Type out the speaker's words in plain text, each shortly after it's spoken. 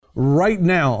right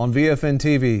now on VFN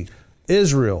TV.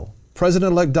 Israel,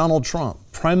 President-elect Donald Trump,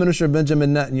 Prime Minister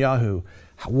Benjamin Netanyahu.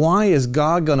 Why is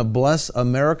God going to bless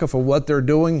America for what they're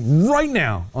doing right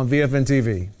now on VFN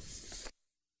TV?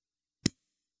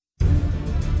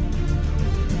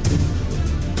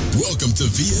 Welcome to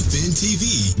VFN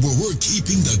TV, where we're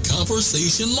keeping the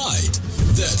conversation light.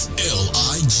 That's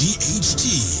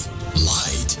L-I-G-H-T,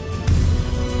 light.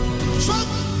 Trump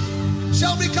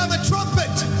shall become a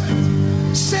trumpet,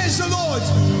 says the Lord.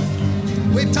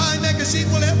 Where Time Magazine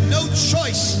will have no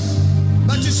choice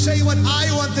but to say what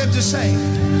I want them to say.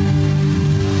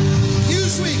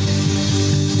 Newsweek,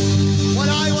 what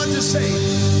I want to say.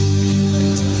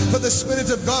 For the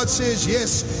Spirit of God says,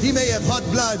 yes, he may have hot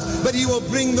blood, but he will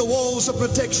bring the walls of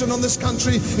protection on this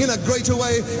country in a greater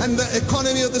way, and the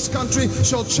economy of this country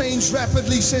shall change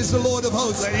rapidly, says the Lord of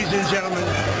hosts. Ladies and gentlemen,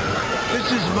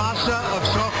 this is Masa of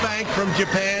SoftBank from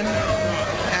Japan,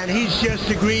 and he's just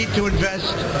agreed to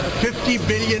invest $50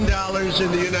 billion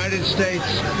in the United States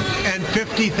and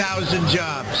 50,000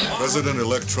 jobs.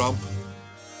 President-elect Trump,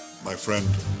 my friend,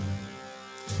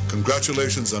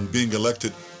 congratulations on being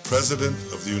elected President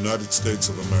of the United States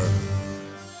of America.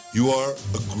 You are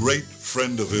a great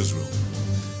friend of Israel,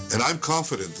 and I'm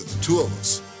confident that the two of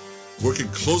us, working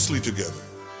closely together,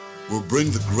 will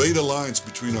bring the great alliance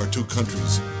between our two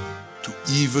countries to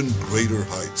even greater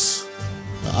heights.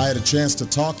 I had a chance to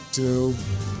talk to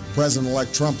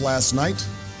President-elect Trump last night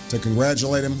to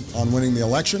congratulate him on winning the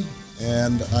election,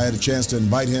 and I had a chance to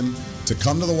invite him to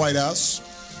come to the White House.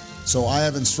 So I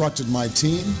have instructed my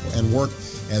team and work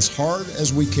as hard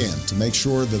as we can to make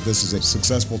sure that this is a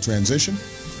successful transition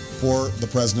for the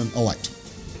president-elect.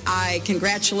 I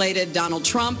congratulated Donald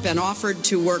Trump and offered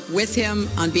to work with him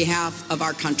on behalf of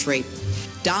our country.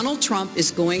 Donald Trump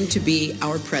is going to be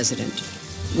our president.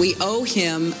 We owe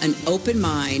him an open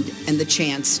mind and the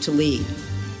chance to lead.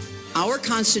 Our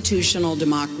constitutional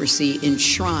democracy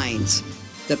enshrines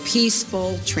the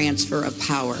peaceful transfer of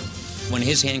power. When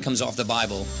his hand comes off the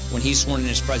Bible, when he's sworn in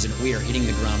as president, we are hitting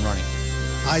the ground running.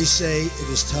 I say it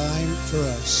is time for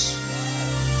us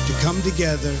to come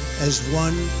together as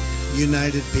one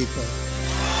united people.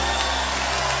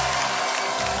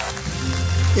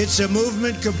 It's a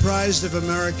movement comprised of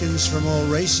Americans from all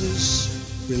races,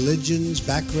 religions,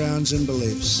 backgrounds, and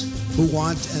beliefs who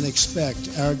want and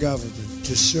expect our government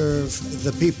to serve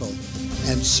the people,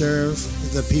 and serve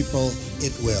the people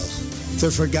it will.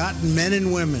 The forgotten men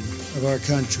and women of our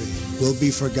country will be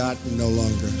forgotten no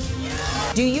longer.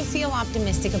 Do you feel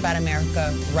optimistic about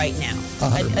America right now?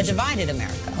 100%. A divided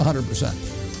America? 100%.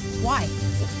 Why?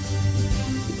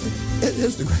 It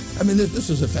is this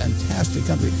is a fantastic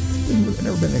country. There's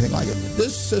never been anything like it.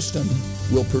 This system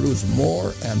will produce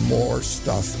more and more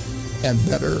stuff and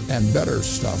better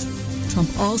stuff. Trump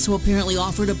also apparently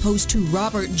offered a post to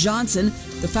Robert Johnson,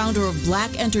 the founder of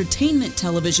Black Entertainment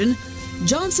Television.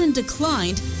 Johnson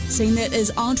declined, saying that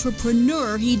as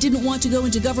entrepreneur, he didn't want to go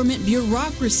into government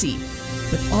bureaucracy,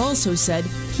 but also said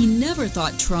he never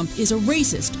thought Trump is a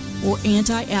racist or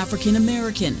anti-African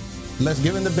American. Let's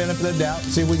give him the benefit of the doubt,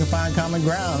 see if we can find common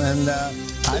ground, and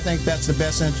I think that's the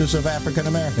best interest of African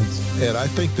Americans. And I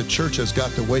think the church has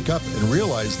got to wake up and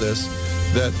realize this,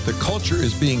 that the culture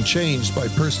is being changed by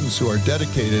persons who are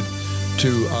dedicated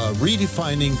to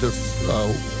redefining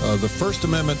the First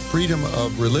Amendment freedom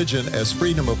of religion as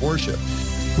freedom of worship.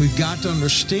 We've got to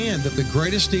understand that the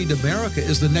greatest need in America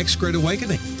is the next Great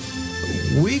Awakening.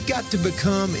 We've got to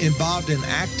become involved in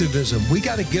activism. We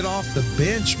got to get off the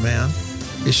bench, man.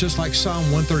 It's just like Psalm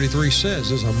 133 says,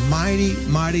 there's a mighty,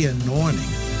 mighty anointing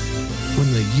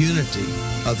when the unity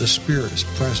of the Spirit is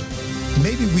present.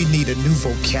 Maybe we need a new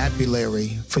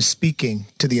vocabulary for speaking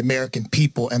to the American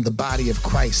people and the body of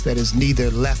Christ that is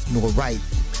neither left nor right,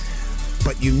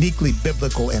 but uniquely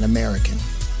biblical and American.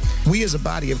 We as a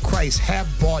body of Christ have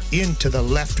bought into the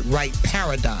left-right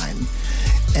paradigm,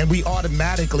 and we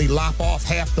automatically lop off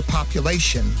half the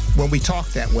population when we talk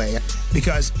that way,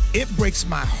 because it breaks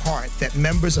my heart that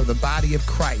members of the body of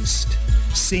Christ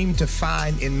seem to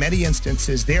find in many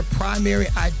instances their primary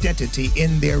identity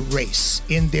in their race,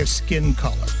 in their skin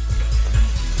color.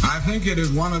 I think it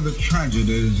is one of the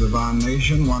tragedies of our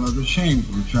nation, one of the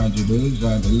shameful tragedies,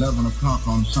 that 11 o'clock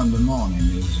on Sunday morning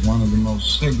is one of the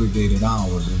most segregated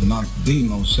hours, if not the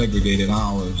most segregated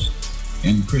hours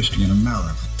in Christian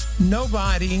America.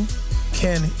 Nobody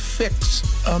can fix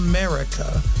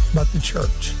America but the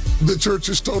church. The church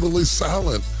is totally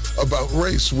silent about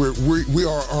race. We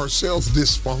are ourselves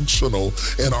dysfunctional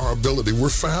in our ability. We're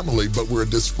family, but we're a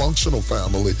dysfunctional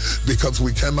family because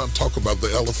we cannot talk about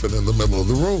the elephant in the middle of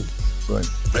the room. Right.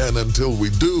 And until we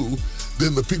do,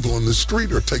 then the people in the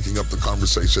street are taking up the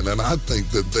conversation. And I think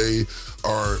that they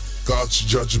are God's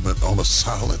judgment on a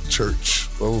silent church.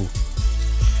 Oh.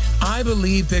 I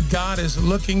believe that God is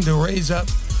looking to raise up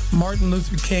Martin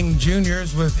Luther King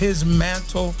Jr.'s with his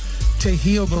mantle to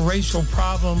heal the racial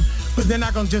problem, but they're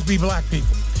not going to just be black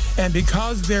people. And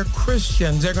because they're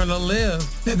Christians, they're going to live,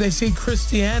 that they see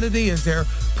Christianity as their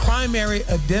primary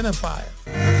identifier.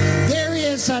 There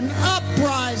is an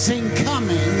uprising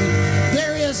coming.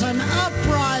 There is an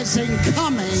uprising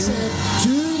coming.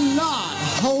 Do not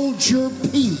hold your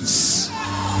peace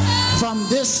from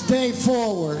this day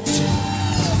forward.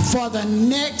 For the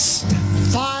next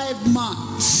 5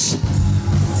 months,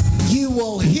 you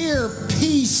will hear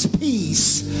peace,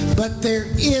 peace, but there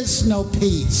is no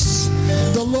peace.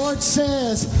 The Lord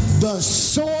says the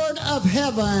sword of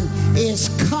heaven is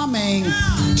coming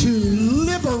to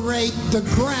liberate the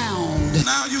ground.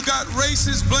 Now you got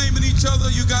racists blaming each other.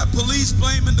 You got police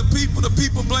blaming the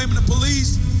people blaming the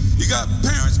police. You got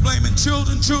parents blaming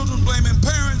children, children blaming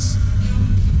parents.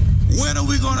 When are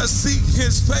we going to seek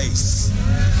his face?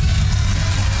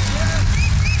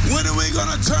 When are we going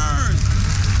to turn?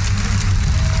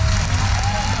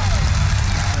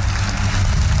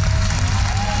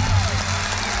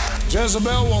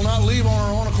 Jezebel will not leave on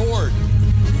her own accord,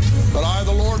 but I,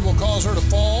 the Lord, will cause her to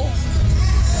fall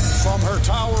from her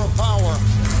tower of power.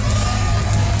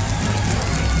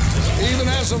 Even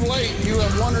as of late, you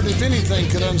have wondered if anything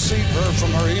could unseat her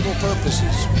from her evil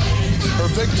purposes. Her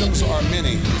victims are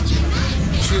many.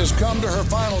 She has come to her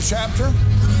final chapter.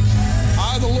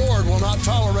 I, the Lord, will not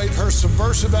tolerate her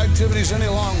subversive activities any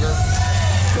longer.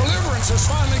 Deliverance has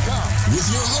finally come.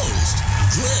 With your host,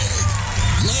 Greg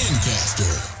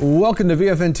Lancaster. Welcome to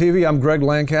VFN TV. I'm Greg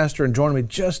Lancaster, and joining me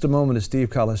just a moment is Steve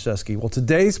Kaliszewski. Well,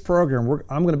 today's program,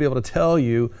 I'm going to be able to tell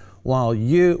you why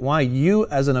you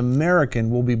as an American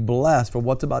will be blessed for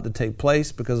what's about to take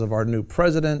place because of our new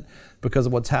president, because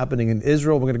of what's happening in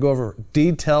Israel. We're going to go over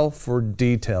detail for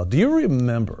detail. Do you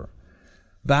remember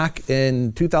back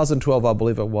in 2012, I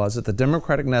believe it was, at the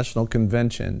Democratic National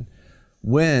Convention,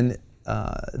 when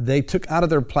they took out of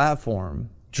their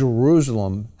platform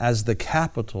Jerusalem as the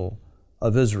capital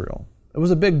of Israel? It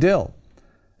was a big deal.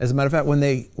 As a matter of fact,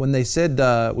 when they said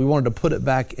we wanted to put it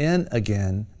back in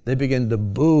again, they began to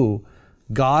boo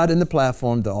God in the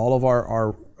platform, that all of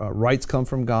our rights come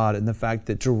from God, and the fact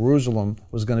that Jerusalem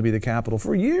was going to be the capital.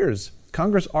 For years,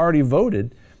 Congress already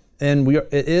voted, and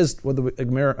it is, whether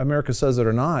America says it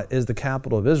or not, is the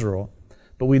capital of Israel,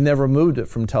 but we never moved it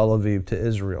from Tel Aviv to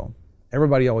Israel.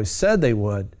 Everybody always said they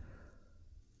would.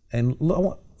 And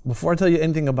before I tell you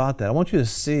anything about that, I want you to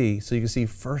see, so you can see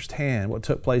firsthand what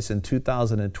took place in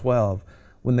 2012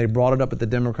 when they brought it up at the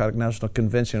Democratic National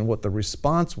Convention, what the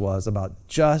response was about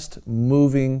just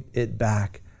moving it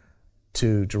back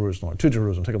to Jerusalem. Take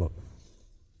a look.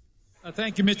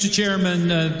 Thank you, Mr. Chairman.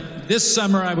 This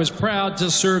summer, I was proud to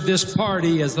serve this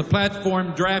party as the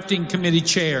Platform Drafting Committee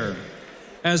Chair.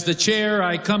 As the Chair,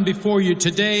 I come before you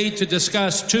today to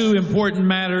discuss two important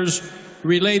matters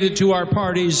related to our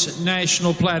party's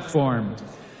national platform.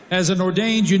 As an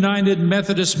ordained United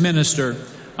Methodist minister,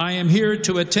 I am here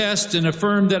to attest and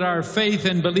affirm that our faith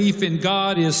and belief in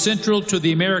God is central to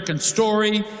the American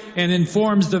story and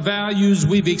informs the values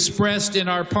we've expressed in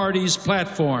our party's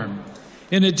platform.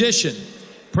 In addition,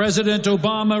 President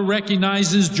Obama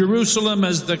recognizes Jerusalem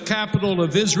as the capital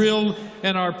of Israel,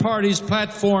 and our party's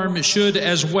platform should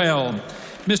as well.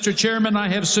 Mr. Chairman, I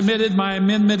have submitted my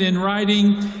amendment in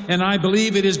writing, and I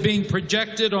believe it is being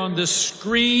projected on the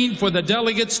screen for the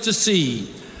delegates to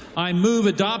see. I move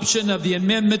adoption of the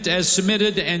amendment as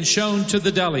submitted and shown to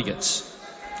the delegates.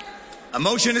 A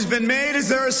motion has been made. Is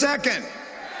there a second?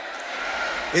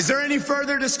 Is there any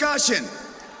further discussion?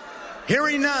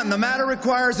 Hearing none, the matter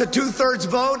requires a two-thirds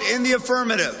vote in the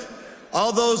affirmative.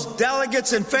 All those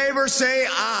delegates in favor say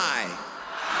aye.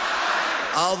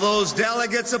 All those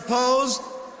delegates opposed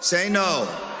say no.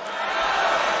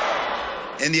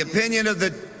 In the opinion of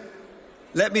the...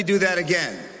 Let me do that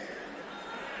again.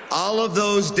 All of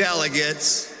those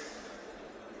delegates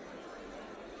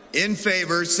in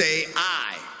favor say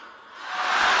aye.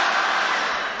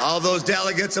 All those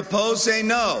delegates opposed say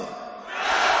no.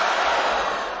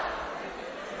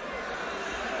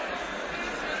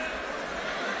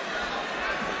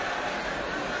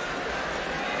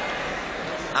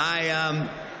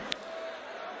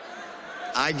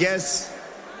 I guess.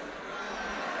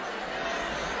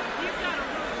 You've got to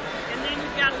rule, and then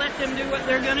you've got to let them do what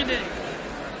they're going to do.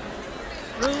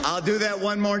 I'll do that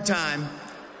one more time.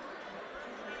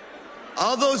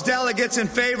 All those delegates in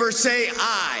favor say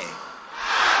aye.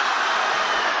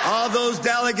 All those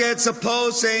delegates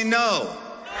opposed say no.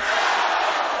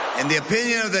 In the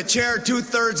opinion of the chair,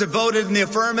 2/3 have voted in the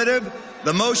affirmative.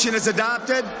 The motion is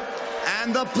adopted,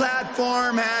 and the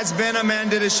platform has been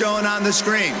amended as shown on the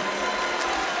screen.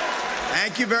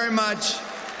 Thank you very much.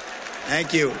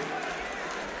 Thank you.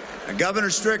 And Governor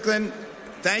Strickland,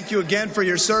 thank you again for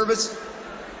your service.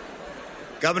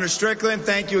 Governor Strickland,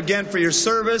 thank you again for your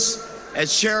service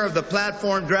as chair of the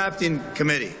Platform Drafting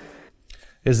Committee.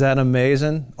 Is that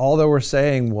amazing? All that we're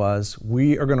saying was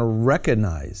we are going to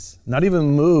recognize, not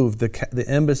even move the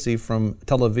embassy from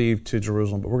Tel Aviv to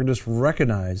Jerusalem, but we're going to just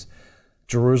recognize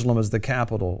Jerusalem as the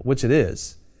capital, which it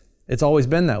is. It's always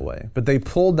been that way. But they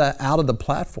pulled that out of the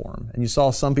platform, and you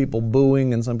saw some people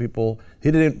booing and some people,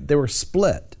 they were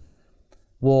split.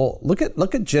 Well, look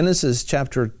at Genesis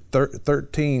chapter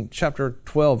 13, chapter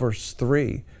 12, verse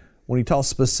 3, when he talks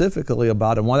specifically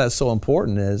about it, and why that's so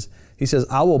important is, he says,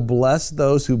 I will bless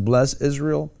those who bless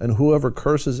Israel, and whoever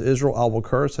curses Israel, I will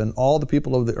curse, and all the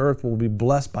people of the earth will be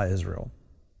blessed by Israel.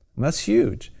 And that's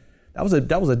huge. That was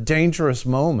a dangerous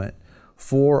moment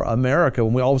for America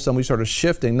when all of a sudden we started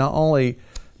shifting, not only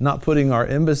not putting our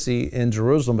embassy in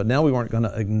Jerusalem, but now we weren't going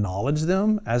to acknowledge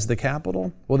them as the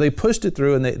capital. Well, they pushed it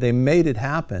through and they made it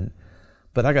happen.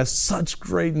 But I got such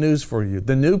great news for you.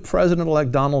 The new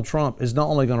president-elect Donald Trump is not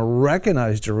only going to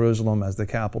recognize Jerusalem as the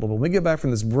capital, but when we get back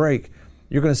from this break,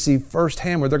 you're going to see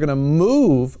firsthand where they're going to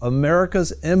move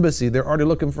America's embassy. They're already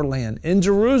looking for land in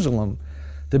Jerusalem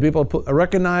to be able to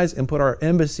recognize and put our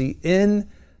embassy in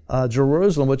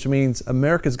Jerusalem, which means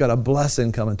America's got a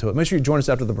blessing coming to it. Make sure you join us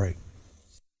after the break.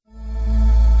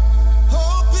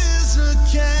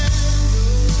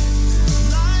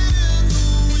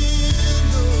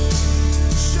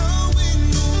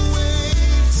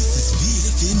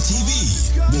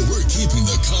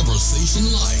 Conversation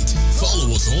light.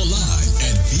 Follow us online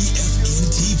at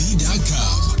VFNTV.com.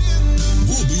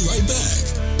 We'll be right back.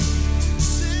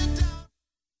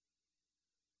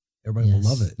 Everybody will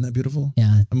love it. Isn't that beautiful?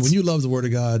 Yeah. I mean, when you love the Word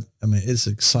of God, I mean, it's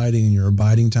exciting in your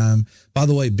abiding time. By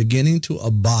the way, beginning to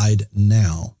abide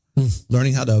now.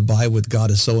 Learning how to abide with God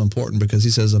is so important because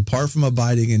he says, apart from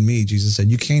abiding in me, Jesus said,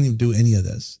 you can't even do any of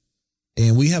this.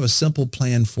 And we have a simple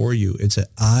plan for you. It's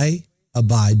at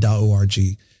iabide.org.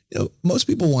 You know, most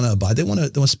people want to abide. They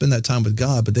want to spend that time with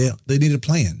God, but they need a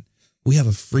plan. We have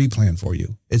a free plan for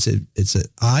you. It's at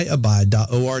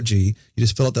iabide.org. You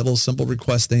just fill out that little simple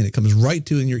request thing. It comes right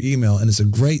to in your email, and it's a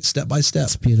great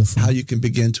step-by-step how you can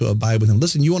begin to abide with him.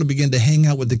 Listen, you want to begin to hang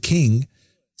out with the King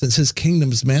since his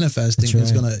kingdom is manifesting.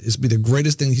 Right. It's be the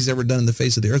greatest thing he's ever done in the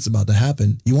face of the earth. It's about to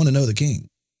happen. You want to know the King.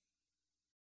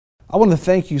 I want to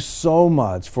thank you so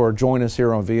much for joining us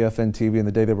here on VFN TV and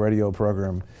the Daily Radio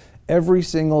program. Every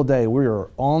single day, we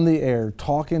are on the air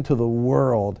talking to the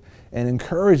world and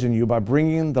encouraging you by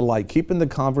bringing the light, keeping the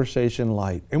conversation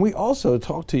light. And we also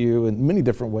talk to you in many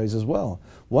different ways as well.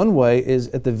 One way is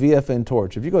at the VFN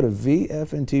Torch. If you go to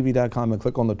VFNTV.com and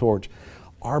click on the torch,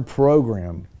 our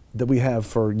program that we have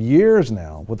for years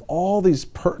now with all these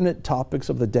pertinent topics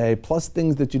of the day, plus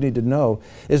things that you need to know,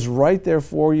 is right there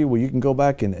for you where you can go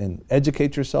back and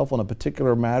educate yourself on a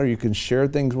particular matter. You can share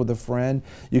things with a friend.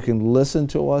 You can listen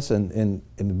to us and in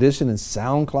addition in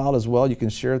SoundCloud as well. You can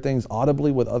share things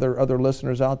audibly with other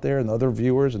listeners out there and other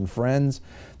viewers and friends.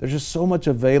 There's just so much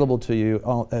available to you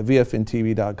at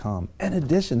VFNTV.com. In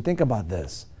addition, think about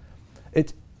this.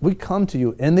 We come to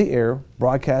you in the air,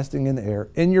 broadcasting in the air,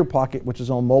 in your pocket, which is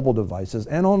on mobile devices,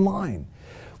 and online.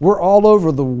 We're all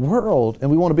over the world, and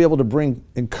we want to be able to bring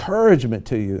encouragement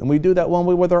to you. And we do that one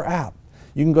way with our app.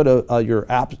 You can go to your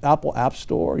Apple App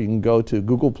Store. You can go to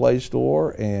Google Play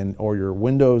Store or your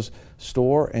Windows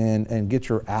Store and get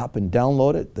your app and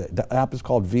download it. The app is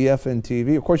called VFN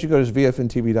TV. Of course, you go to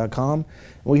VFNTV.com.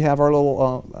 And we have our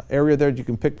little area there. You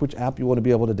can pick which app you want to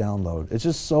be able to download. It's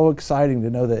just so exciting to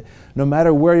know that no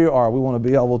matter where you are, we want to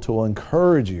be able to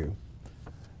encourage you.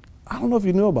 I don't know if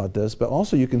you knew about this, but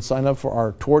also you can sign up for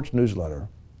our Torch newsletter.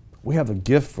 We have a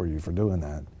gift for you for doing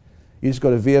that. You just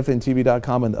go to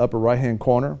VFNTV.com in the upper right-hand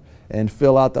corner and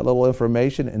fill out that little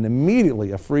information, and immediately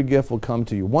a free gift will come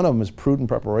to you. One of them is prudent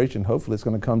preparation. Hopefully it's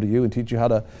going to come to you and teach you how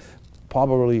to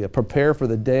probably prepare for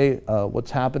the day,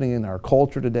 what's happening in our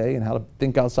culture today and how to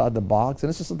think outside the box. And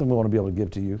this is something we want to be able to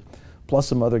give to you, plus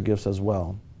some other gifts as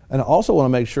well. And I also want to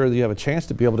make sure that you have a chance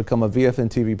to be able to become a VFN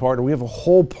TV partner. We have a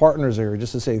whole partners area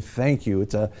just to say thank you.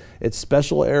 It's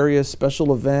special areas,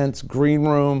 special events, green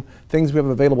room, things we have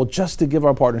available just to give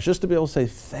our partners, just to be able to say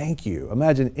thank you.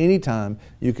 Imagine anytime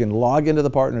you can log into the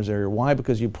partners area. Why?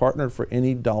 Because you partnered for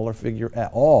any dollar figure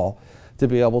at all to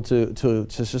be able to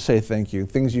just say thank you.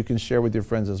 Things you can share with your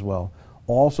friends as well.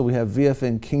 Also, we have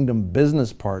VFN Kingdom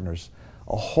Business Partners,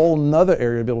 a whole nother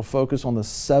area to be able to focus on the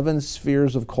 7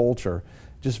 spheres of culture.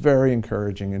 Just very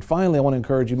encouraging. And finally, I want to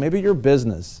encourage you, maybe your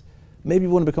business, maybe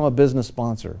you want to become a business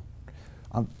sponsor.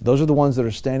 Those are the ones that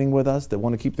are standing with us, that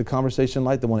want to keep the conversation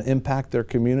light, that want to impact their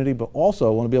community, but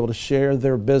also want to be able to share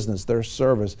their business, their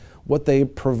service, what they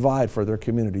provide for their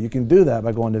community. You can do that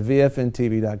by going to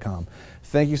vfntv.com.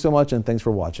 Thank you so much, and thanks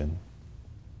for watching.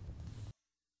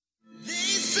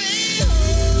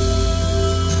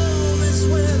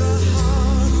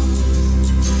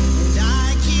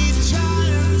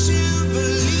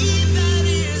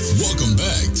 Welcome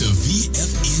back to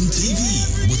VFN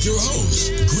TV with your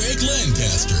host, Greg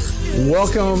Lancaster.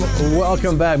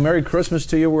 Welcome back. Merry Christmas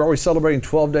to you. We're always celebrating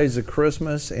 12 days of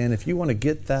Christmas, and if you want to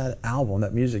get that album,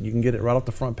 that music, you can get it right off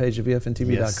the front page of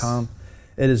vfntv.com. Yes.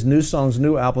 It is new songs,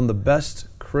 new album, the best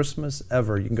Christmas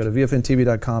ever. You can go to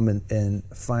vfntv.com and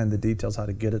find the details how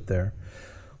to get it there.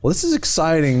 Well, this is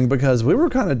exciting because we were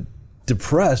kind of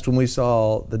depressed when we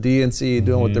saw the DNC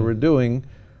doing what they were doing,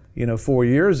 4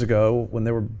 years ago, when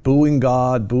they were booing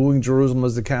God, booing Jerusalem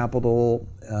as the capital,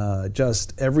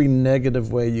 just every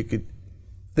negative way you could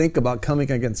think about coming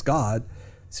against God.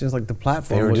 It seems like the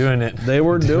platform They were doing it. They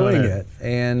were doing it.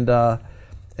 And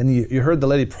you heard the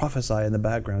lady prophesy in the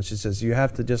background. She says, you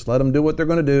have to just let them do what they're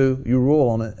going to do. You rule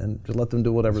on it and just let them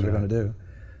do whatever they're going to do.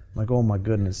 I'm like, oh my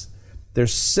goodness.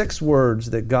 There's 6 words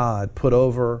that God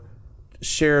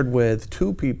shared with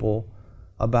 2 people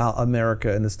about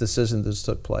America and this decision that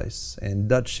took place. And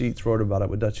Dutch Sheets wrote about it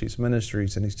with Dutch Sheets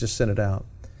Ministries, and he's just sent it out.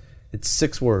 It's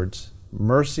 6 words.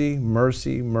 Mercy,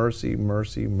 mercy, mercy,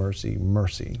 mercy, mercy,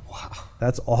 mercy. Wow.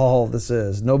 That's all this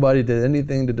is. Nobody did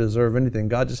anything to deserve anything.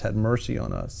 God just had mercy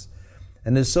on us.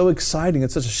 And it's so exciting.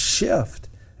 It's such a shift.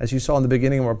 As you saw in the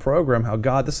beginning of our program, how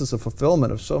God, this is a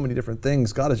fulfillment of so many different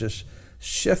things. God is just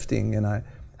shifting. And I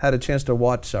had a chance to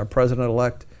watch our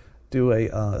president-elect do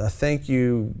a thank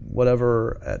you,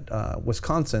 whatever, at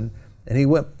Wisconsin. And he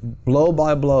went blow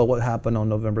by blow what happened on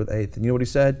November the 8th. And you know what he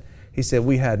said? He said,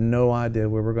 we had no idea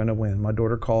we were going to win. My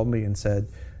daughter called me and said,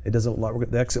 it doesn't look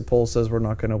like the exit poll says we're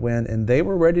not going to win. And they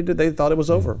were ready to, they thought it was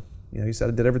over. He said,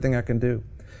 I did everything I can do.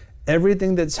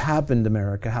 Everything that's happened,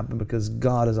 America, happened because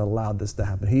God has allowed this to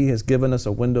happen. He has given us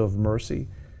a window of mercy.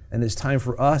 And it's time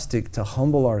for us to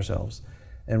humble ourselves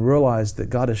and realize that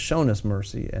God has shown us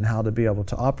mercy and how to be able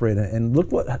to operate it. And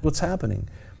look what's happening.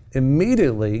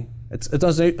 Immediately,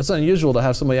 it's unusual to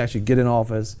have somebody actually get in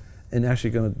office and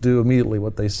actually going to do immediately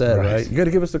what they said, right? You got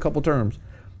to give us a couple terms.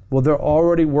 Well, they're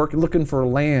already looking for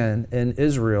land in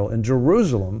Israel, in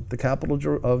Jerusalem, the capital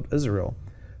of Israel,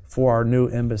 for our new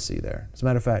embassy there. As a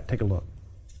matter of fact, take a look.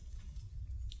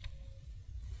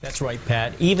 That's right,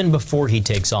 Pat. Even before he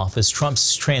takes office,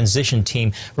 Trump's transition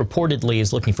team reportedly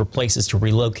is looking for places to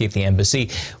relocate the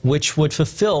embassy, which would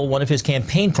fulfill one of his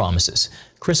campaign promises.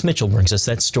 Chris Mitchell brings us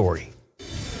that story.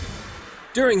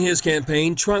 During his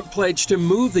campaign, Trump pledged to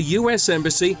move the U.S.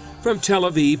 Embassy from Tel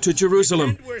Aviv to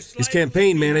Jerusalem. His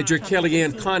campaign manager,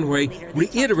 Kellyanne Conway,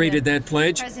 reiterated that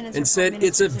pledge and said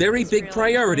it's a very big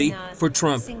priority for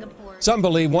Trump. Some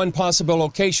believe one possible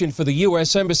location for the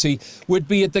U.S. Embassy would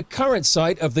be at the current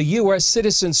site of the U.S.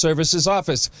 Citizen Services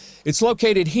Office. It's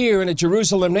located here in a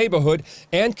Jerusalem neighborhood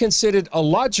and considered a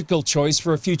logical choice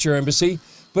for a future embassy,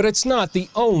 but it's not the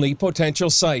only potential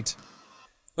site.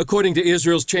 According to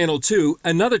Israel's Channel 2,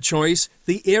 another choice,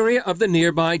 the area of the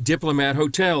nearby Diplomat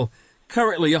Hotel,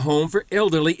 currently a home for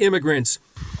elderly immigrants.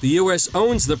 The U.S.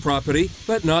 owns the property,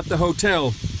 but not the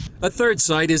hotel. A third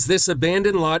site is this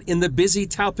abandoned lot in the busy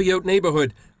Talpiot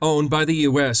neighborhood, owned by the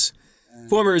U.S.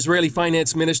 Former Israeli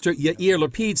Finance Minister Yair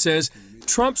Lapid says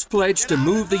Trump's pledge to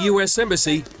move the U.S.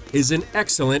 Embassy is an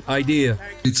excellent idea.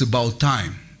 It's about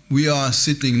time. We are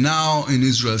sitting now in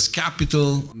Israel's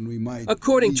capital.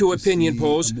 According to opinion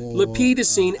polls, Lapid is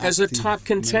seen as a top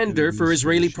contender for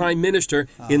Israeli prime minister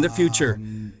in the future.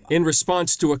 In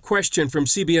response to a question from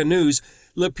CBN News,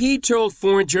 Lapid told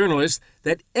foreign journalists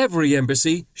that every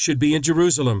embassy should be in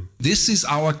Jerusalem. This is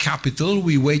our capital.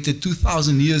 We waited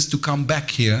 2,000 years to come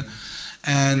back here,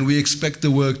 and we expect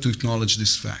the world to acknowledge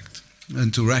this fact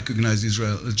and to recognize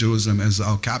Jerusalem as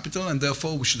our capital, and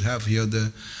therefore we should have here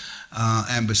the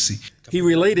embassy. He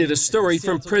related a story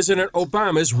from President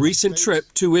Obama's recent trip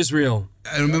to Israel.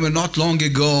 I remember not long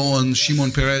ago on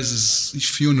Shimon Peres's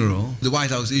funeral, the White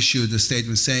House issued a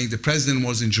statement saying the president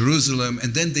was in Jerusalem,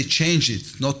 and then they changed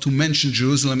it, not to mention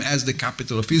Jerusalem as the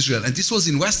capital of Israel. And this was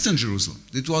in Western Jerusalem.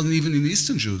 It wasn't even in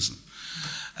Eastern Jerusalem.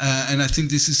 And I think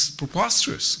this is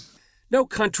preposterous. No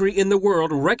country in the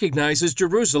world recognizes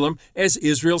Jerusalem as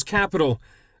Israel's capital.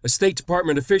 A State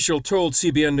Department official told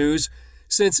CBN News,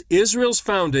 since Israel's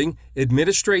founding,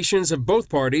 administrations of both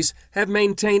parties have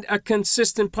maintained a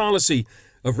consistent policy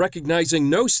of recognizing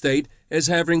no state as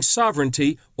having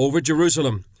sovereignty over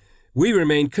Jerusalem. We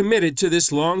remain committed to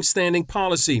this long-standing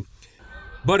policy.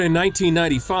 But in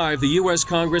 1995, the U.S.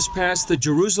 Congress passed the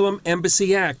Jerusalem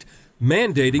Embassy Act,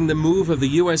 mandating the move of the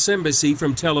U.S. Embassy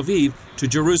from Tel Aviv to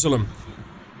Jerusalem.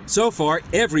 So far,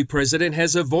 every president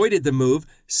has avoided the move,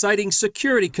 citing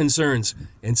security concerns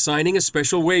and signing a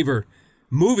special waiver.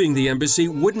 Moving the embassy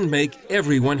wouldn't make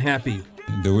everyone happy.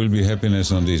 There will be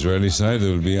happiness on the Israeli side.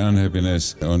 There will be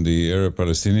unhappiness on the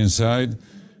Arab-Palestinian side.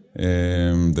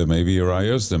 There may be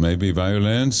riots. There may be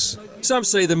violence. Some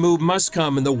say the move must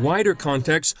come in the wider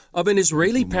context of an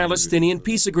Israeli-Palestinian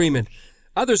peace agreement.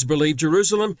 Others believe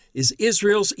Jerusalem is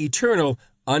Israel's eternal,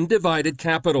 undivided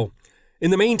capital.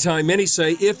 In the meantime, many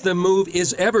say if the move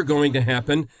is ever going to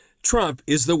happen, Trump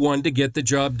is the one to get the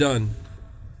job done.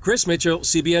 Chris Mitchell,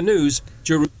 CBN News,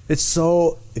 Jerusalem. It's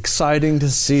so exciting to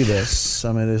see this.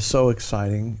 I mean, it is so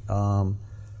exciting.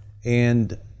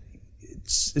 And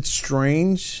it's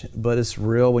strange, but it's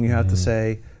real when you have to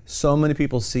say, so many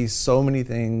people see so many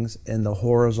things in the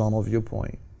horizontal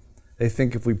viewpoint. They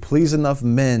think if we please enough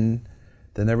men,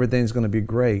 then everything's going to be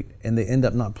great, and they end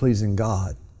up not pleasing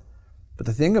God. But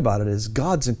the thing about it is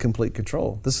God's in complete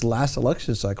control. This last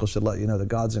election cycle should let you know that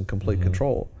God's in complete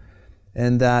control.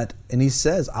 And he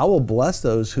says, I will bless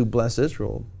those who bless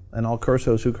Israel, and I'll curse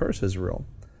those who curse Israel.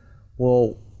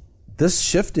 Well, this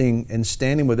shifting and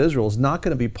standing with Israel is not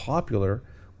going to be popular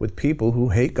with people who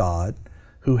hate God,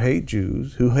 who hate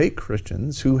Jews, who hate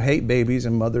Christians, who hate babies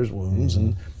in mothers' wombs,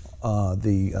 and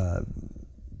the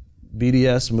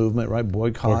BDS movement, right?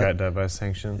 Boycott, divest,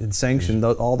 sanction. And sanction,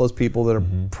 all those people that are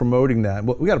promoting that.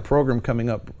 We got a program coming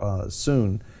up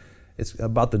soon. It's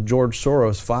about the George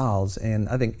Soros files, and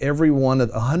I think every one of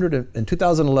in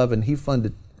 2011, he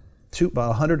funded about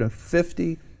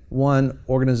 151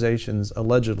 organizations,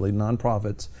 allegedly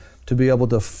nonprofits, to be able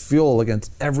to fuel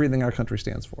against everything our country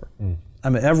stands for. I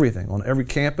mean, everything, on every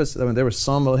campus. I mean, there was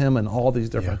some of him and all these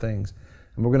different things.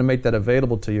 And we're going to make that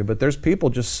available to you. But there's people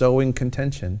just sowing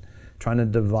contention, trying to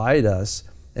divide us.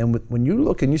 And when you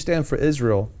look and you stand for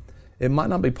Israel, it might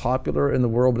not be popular in the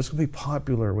world, but it's going to be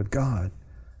popular with God.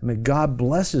 I mean, God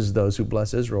blesses those who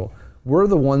bless Israel. We're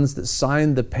the ones that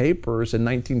signed the papers in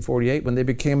 1948 when they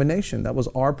became a nation. That was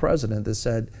our president that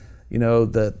said, you know,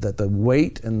 that the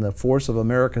weight and the force of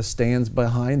America stands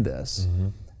behind this.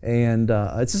 And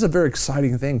it's just a very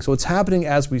exciting thing. So it's happening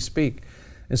as we speak.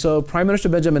 And so Prime Minister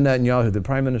Benjamin Netanyahu, the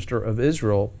Prime Minister of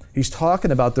Israel, he's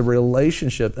talking about the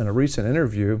relationship in a recent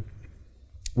interview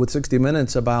with 60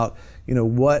 Minutes about, you know,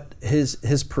 what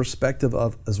his perspective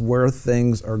of is where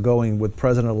things are going with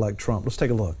President-elect Trump. Let's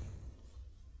take a look.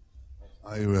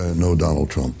 I know Donald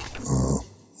Trump.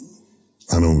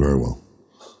 I know him very well.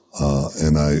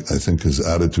 And I think his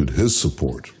attitude, his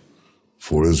support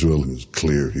for Israel is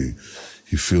clear.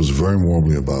 He feels very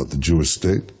warmly about the Jewish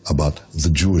state, about the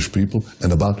Jewish people,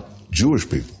 and about Jewish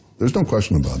people. There's no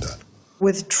question about that.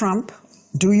 With Trump,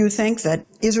 do you think that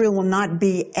Israel will not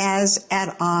be as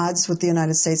at odds with the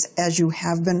United States as you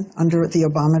have been under the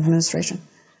Obama administration?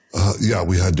 Yeah,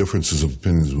 we had differences of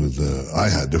opinions with, I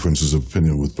had differences of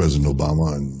opinion with President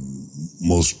Obama, and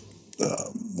most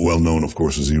well-known, of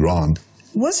course, is Iran.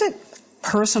 Was it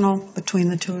personal between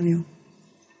the two of you?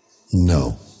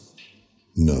 No,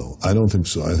 I don't think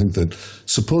so. I think that,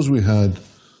 suppose we had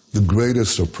the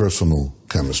greatest of personal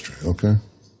chemistry, okay?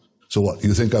 So what,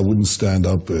 you think I wouldn't stand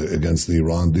up against the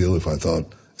Iran deal if I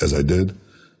thought, as I did,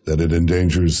 that it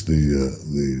endangers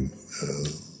the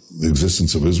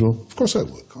existence of Israel? Of course I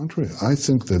would. Contrary, I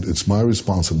think that it's my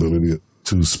responsibility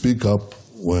to speak up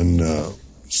when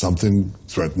something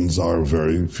threatens our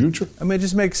very future. I mean, it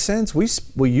just makes sense.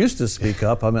 We used to speak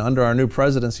up. I mean, under our new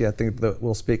presidency, I think that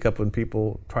we'll speak up when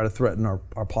people try to threaten our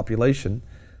population.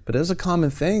 But it's a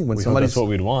common thing when somebody's... That's what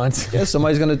we'd want. Yeah,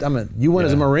 somebody's going to... I mean, you went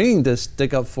as a Marine to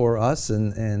stick up for us,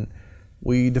 and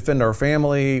we defend our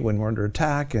family when we're under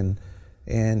attack. And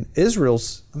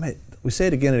Israel's... I mean, we say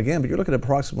it again and again, but you're looking at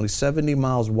approximately 70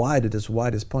 miles wide at its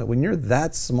widest point. When you're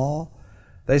that small,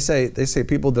 they say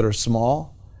people that are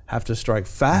small have to strike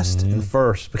fast and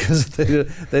first, because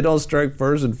if they don't strike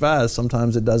first and fast,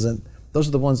 sometimes it doesn't. Those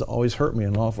are the ones that always hurt me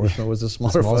in law enforcement, was the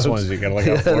smaller folks. Ones you gotta look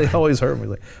out for. They always hurt me.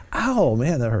 Like, ow,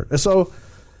 man, that hurt. And so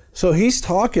he's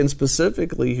talking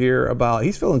specifically here about,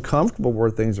 he's feeling comfortable where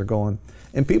things are going.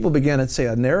 And people began to say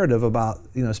a narrative about,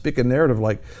 speak a narrative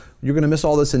like, you're going to miss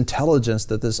all this intelligence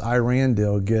that this Iran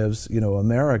deal gives,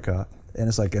 America. And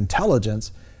it's like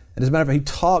intelligence. And as a matter of fact,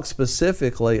 he talked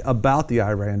specifically about the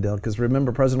Iran deal, because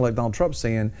remember, President-elect Donald Trump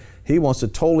saying he wants to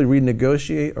totally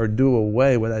renegotiate or do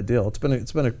away with that deal. It's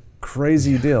been a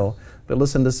crazy deal. But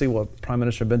listen to see what Prime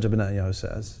Minister Benjamin Netanyahu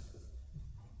says.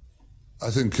 I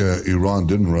think Iran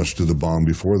didn't rush to the bomb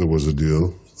before there was a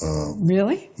deal.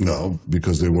 Really? No,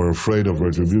 because they were afraid of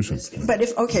retribution. But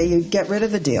if, okay, you get rid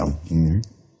of the deal,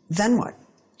 then what?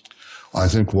 I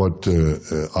think what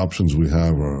options we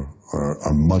have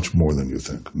are much more than you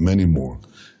think, many more.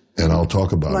 And I'll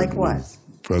talk about Like it. what?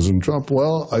 With President Trump,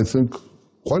 well, I think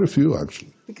quite a few,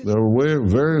 actually. There are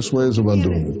various ways of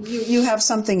undoing it. You have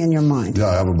something in your mind. Yeah,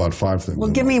 I have about 5 things. Well,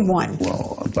 give me one.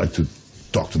 Well, I'd like to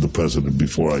talk to the president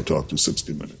before I talk to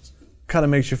 60 Minutes. Kind of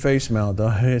makes your face melt,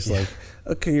 though. It's like,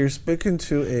 okay, you're speaking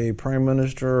to a prime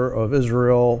minister of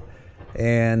Israel,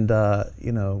 and,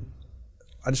 you know,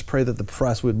 I just pray that the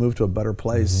press would move to a better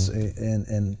place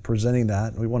in presenting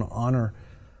that. We want to honor,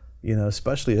 you know,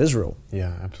 especially Israel.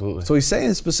 Yeah, absolutely. So he's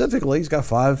saying specifically, he's got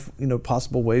 5, you know,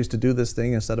 possible ways to do this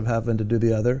thing instead of having to do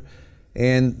the other.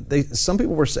 And some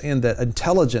people were saying that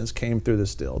intelligence came through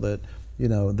this deal, that, you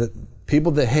know, that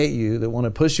people that hate you, that want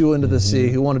to push you into the sea,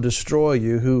 who want to destroy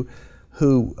you,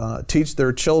 who teach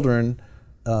their children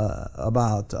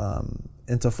about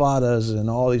intifadas and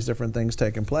all these different things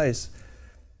taking place,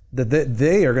 that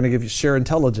they are going to share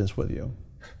intelligence with you.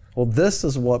 Well, this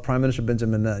is what Prime Minister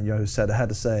Benjamin Netanyahu had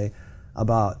to say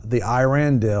about the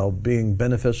Iran deal being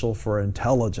beneficial for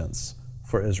intelligence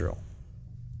for Israel.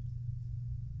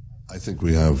 I think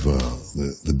we have,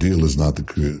 the deal is not the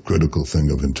critical thing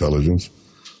of intelligence.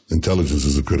 Intelligence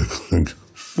is a critical thing.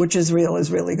 Which Israel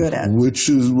is really good at. Which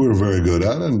we're very good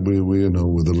at, and we you know,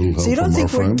 with a little help from our friends. So you don't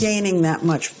think we're gaining that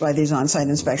much by these on-site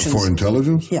inspections? For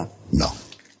intelligence? Yeah. No.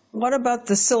 What about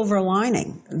the silver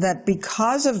lining, that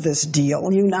because of this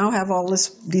deal, you now have all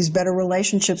these better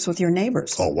relationships with your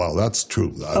neighbors? Oh, wow, that's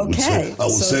true. I will So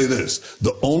say this.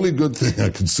 The only good thing I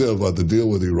can say about the deal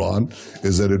with Iran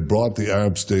is that it brought the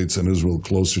Arab states and Israel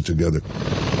closer together.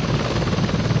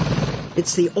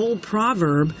 It's the old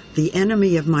proverb, the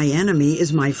enemy of my enemy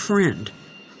is my friend.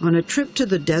 On a trip to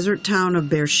the desert town of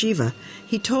Beersheba,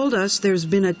 he told us there's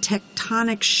been a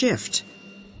tectonic shift.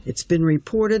 It's been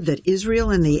reported that Israel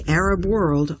and the Arab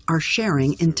world are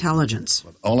sharing intelligence.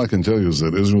 All I can tell you is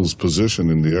that Israel's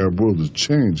position in the Arab world has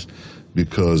changed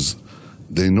because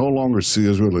they no longer see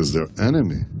Israel as their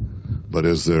enemy, but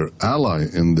as their ally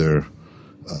in their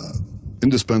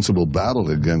indispensable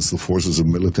battle against the forces of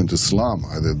militant Islam,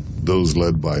 either those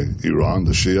led by Iran,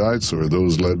 the Shiites, or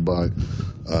those led by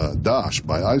Daesh,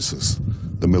 by ISIS,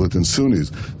 the militant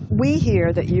Sunnis. We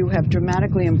hear that you have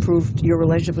dramatically improved your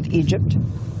relationship with Egypt.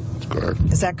 That's correct.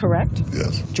 Is that correct?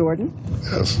 Yes. Jordan?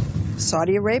 Yes.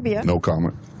 Saudi Arabia? No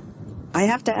comment. I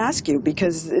have to ask you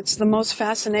because it's the most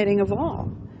fascinating of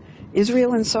all.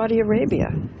 Israel and Saudi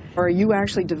Arabia. Or are you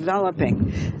actually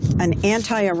developing an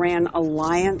anti-Iran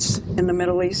alliance in the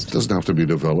Middle East? It doesn't have to be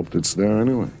developed. It's there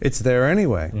anyway. It's there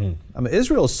anyway. I mean,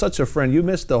 Israel is such a friend. You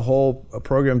missed the whole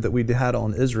program that we had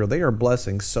on Israel. They are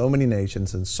blessing so many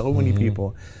nations and so many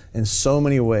people in so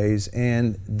many ways.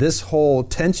 And this whole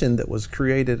tension that was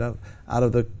created out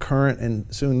of the current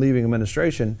and soon leaving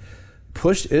administration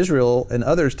pushed Israel and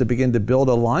others to begin to build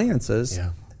alliances. Yeah.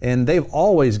 And they've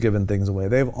always given things away.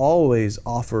 They've always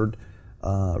offered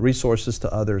resources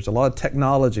to others. A lot of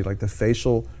technology like the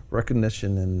facial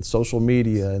recognition and social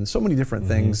media and so many different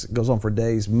things goes on for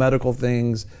days. Medical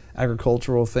things,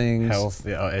 agricultural things. Health,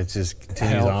 it just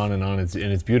continues on and on. And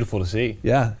it's beautiful to see.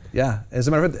 Yeah, yeah. As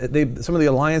a matter of fact, some of the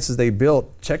alliances they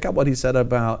built, check out what he said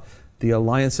about the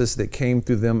alliances that came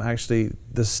through them, actually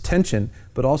this tension,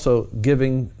 but also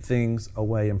giving things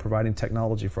away and providing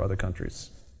technology for other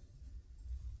countries.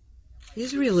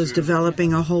 Israel is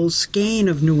developing a whole skein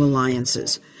of new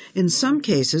alliances, in some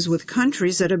cases with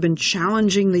countries that have been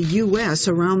challenging the U.S.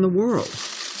 around the world,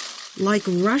 like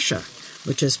Russia,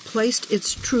 which has placed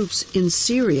its troops in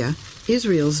Syria,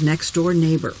 Israel's next-door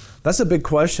neighbor. That's a big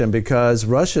question because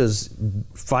Russia's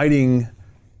fighting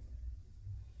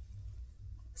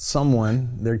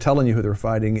someone, they're telling you who they're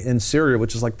fighting, in Syria,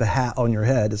 which is like the hat on your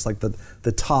head. It's like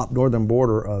the top northern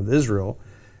border of Israel.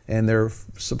 And they're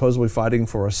supposedly fighting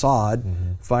for Assad,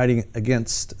 fighting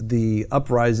against the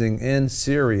uprising in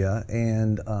Syria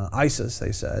and ISIS,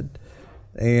 they said.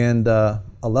 And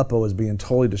Aleppo is being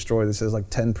totally destroyed. They say like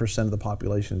 10% of the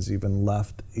population is even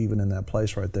left, even in that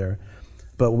place right there.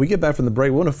 But when we get back from the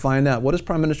break, we want to find out what does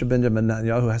Prime Minister Benjamin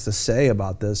Netanyahu has to say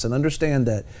about this, and understand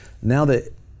that now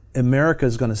that America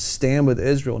is going to stand with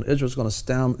Israel and Israel is going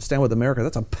to stand with America.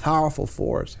 That's a powerful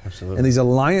force. Absolutely. And these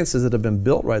alliances that have been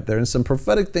built right there, and some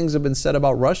prophetic things have been said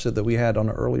about Russia that we had on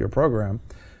an earlier program,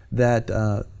 that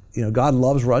God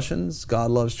loves Russians,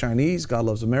 God loves Chinese, God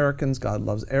loves Americans, God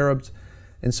loves Arabs.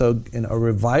 And so a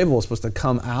revival is supposed to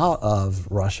come out of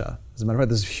Russia. As a matter of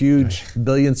fact, this huge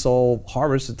billion-soul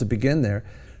harvest to begin there.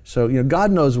 So,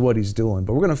 God knows what he's doing,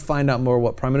 but we're going to find out more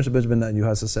what Prime Minister Benjamin Netanyahu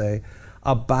has to say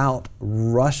about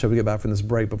Russia when we get back from this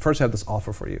break. But first, I have this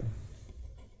offer for you.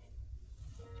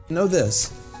 Know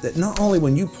this, that not only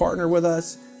when you partner with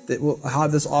us, that we'll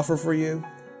have this offer for you,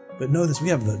 but know this, we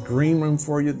have the green room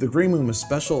for you. The green room is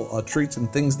special treats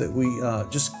and things that we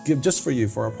just give just for you,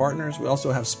 for our partners. We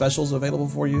also have specials available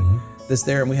for you that's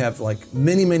there, and we have like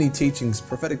many teachings,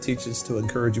 prophetic teachings to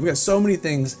encourage you. We got so many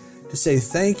things to say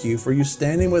thank you for you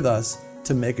standing with us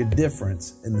to make a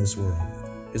difference in this world.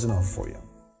 Here's an offer for you.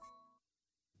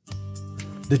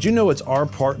 Did you know it's our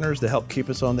partners that help keep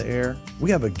us on the air?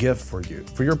 We have a gift for you,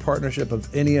 for your partnership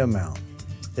of any amount.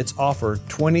 It's offer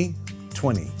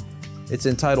 2020. It's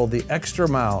entitled The Extra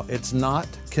Mile. It's not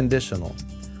conditional.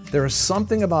 There is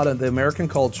something about the American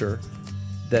culture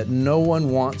that no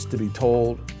one wants to be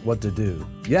told what to do.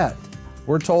 Yet,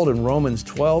 we're told in Romans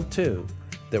 12:2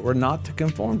 that we're not to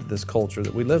conform to this culture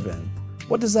that we live in.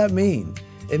 What does that mean?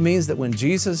 It means that when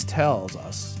Jesus tells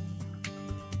us,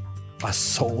 a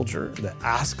soldier that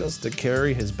asks us to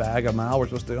carry his bag a mile, we're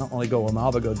supposed to not only go a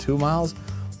mile, but go 2 miles,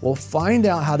 we'll find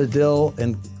out how to deal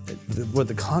with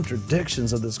the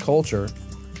contradictions of this culture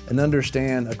and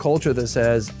understand a culture that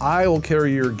says, I will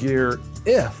carry your gear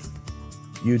if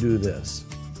you do this.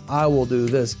 I will do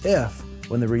this if,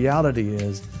 when the reality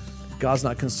is, God's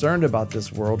not concerned about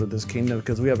this world or this kingdom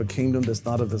because we have a kingdom that's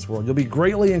not of this world. You'll be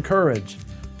greatly encouraged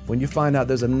when you find out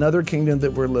there's another kingdom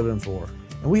that we're living for.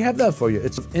 And we have that for you.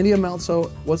 It's of any amount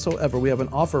whatsoever. We have an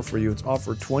offer for you. It's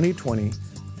offer 2020.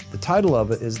 The title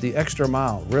of it is The Extra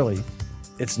Mile. Really,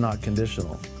 it's not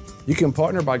conditional. You can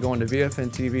partner by going to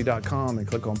vfntv.com and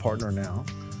click on Partner Now.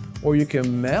 Or you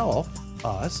can mail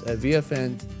us at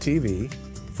VFN TV,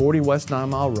 40 West 9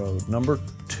 Mile Road, number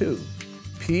 2,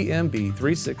 PMB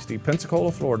 360,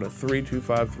 Pensacola, Florida,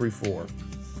 32534.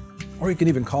 Or you can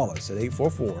even call us at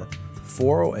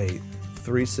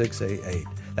 844-408-3688.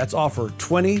 That's offer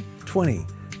 2020.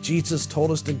 Jesus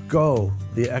told us to go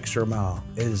the extra mile.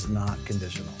 It is not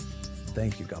conditional.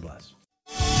 Thank you. God bless.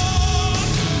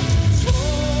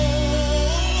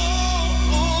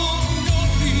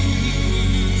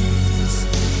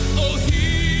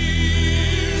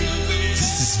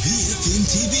 This is VFN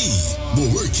TV, where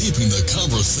we're keeping the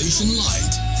conversation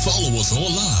light. Follow us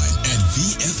online at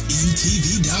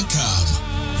VFNTV.com.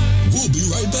 We'll be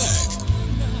right back.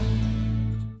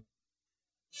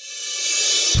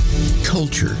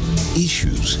 Culture,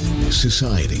 issues,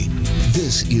 society.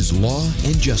 This is Law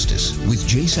and Justice with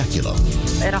Jay Sekulow.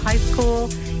 At a high school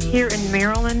here in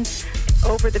Maryland,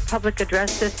 over the public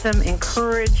address system,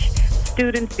 encourage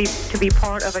students to be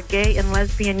part of a gay and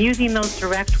lesbian, using those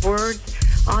direct words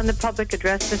on the public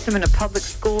address system in a public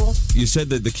school. You said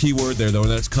that the key word there, though,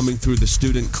 that's coming through the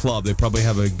student club. They probably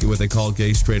have what they call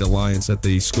Gay Straight Alliance at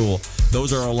the school.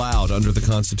 Those are allowed under the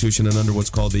Constitution and under what's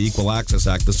called the Equal Access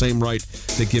Act. The same right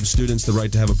that gives students the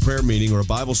right to have a prayer meeting or a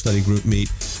Bible study group meet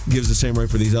gives the same right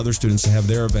for these other students to have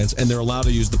their events, and they're allowed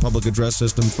to use the public address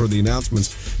system for the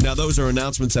announcements. Now, those are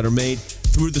announcements that are made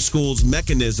through the school's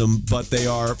mechanism, but they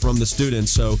are from the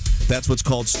students, so that's what's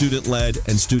called student-led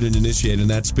and student-initiated, and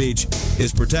that speech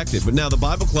is protected. But now the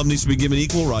Bible Club needs to be given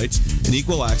equal rights and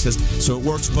equal access, so it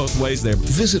works both ways there.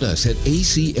 Visit us at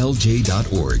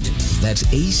aclj.org. That's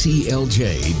aclj.org.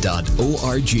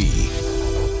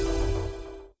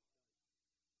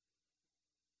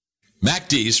 Mac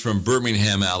Dees from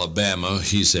Birmingham, Alabama,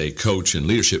 he's a coach and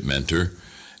leadership mentor,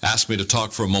 asked me to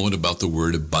talk for a moment about the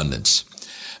word abundance.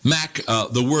 Mac,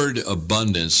 the word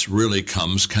abundance really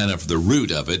comes, kind of the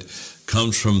root of it,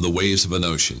 comes from the waves of an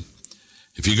ocean.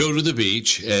 If you go to the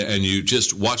beach and you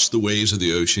just watch the waves of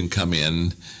the ocean come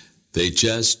in, they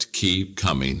just keep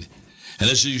coming. And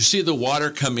as you see the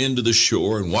water come into the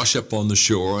shore and wash up on the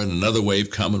shore, and another wave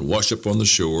come and wash up on the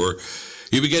shore,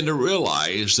 you begin to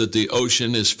realize that the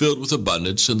ocean is filled with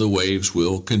abundance and the waves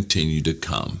will continue to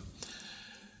come.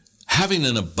 Having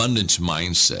an abundance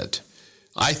mindset,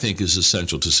 I think, is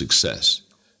essential to success.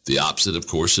 The opposite, of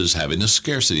course, is having a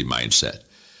scarcity mindset.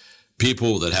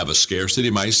 People that have a scarcity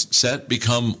mindset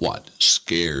become what?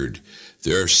 Scared.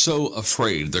 They're so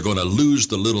afraid they're going to lose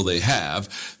the little they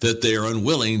have that they are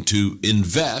unwilling to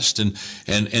invest and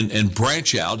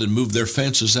branch out and move their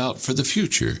fences out for the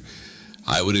future.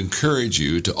 I would encourage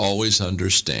you to always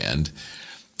understand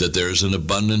that there's an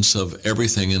abundance of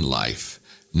everything in life.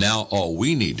 Now all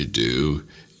we need to do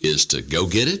is to go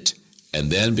get it and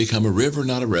then become a river,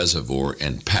 not a reservoir,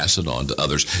 and pass it on to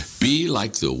others. Be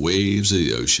like the waves of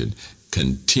the ocean.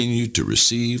 Continue to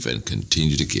receive and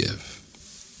continue to give.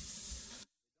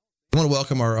 I want to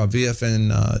welcome our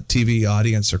VFN TV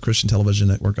audience, our Christian Television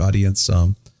Network audience.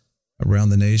 around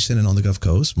the nation and on the Gulf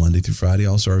Coast, Monday through Friday.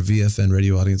 Also, our VFN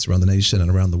radio audience around the nation and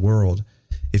around the world.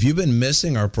 If you've been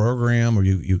missing our program, or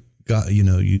you got,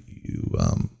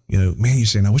 man, you're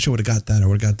saying, I wish I would have got that, or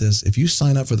would have got this. If you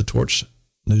sign up for the Torch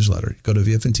newsletter, go to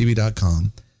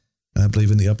VFNTV.com. I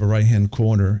believe in the upper right-hand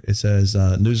corner, it says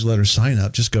newsletter sign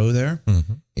up. Just go there.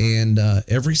 Mm-hmm. And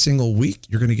every single week,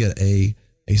 you're going to get a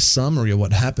summary of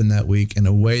what happened that week in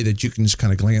a way that you can just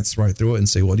kind of glance right through it and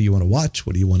say, what do you want to watch?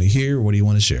 What do you want to hear? What do you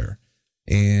want to share?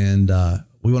 And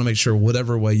we want to make sure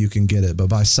whatever way you can get it. But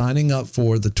by signing up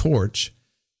for the Torch,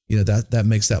 that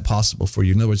makes that possible for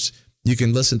you. In other words, you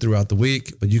can listen throughout the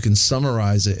week, but you can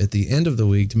summarize it at the end of the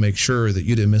week to make sure that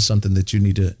you didn't miss something that you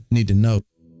need to know.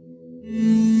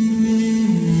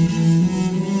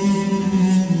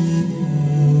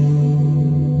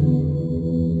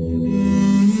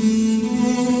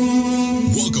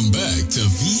 Welcome back to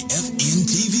VFN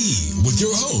TV with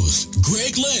your host,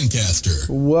 Greg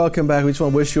Lancaster. Welcome back. We just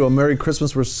want to wish you a Merry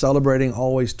Christmas. We're celebrating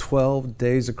always 12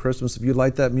 days of Christmas. If you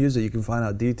like that music, you can find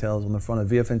out details on the front of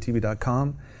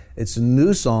VFNTV.com. It's a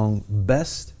new song,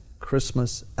 Best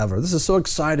Christmas Ever. This is so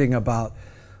exciting about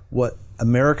what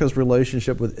America's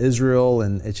relationship with Israel,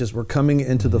 and it's just we're coming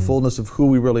into the fullness of who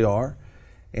we really are.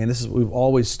 And this is, we've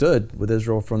always stood with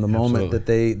Israel from the moment that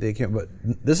they came, but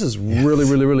this is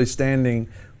really standing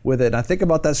with it. And I think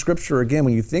about that scripture again,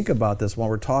 when you think about this, while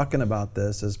we're talking about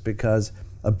this, is because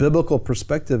a biblical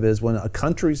perspective is when a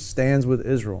country stands with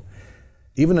Israel,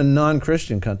 even a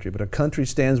non-Christian country, but a country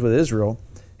stands with Israel.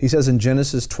 He says in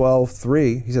Genesis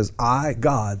 12:3, he says, I,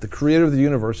 God, the creator of the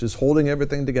universe, is holding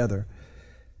everything together,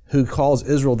 who calls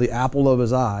Israel the apple of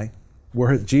his eye,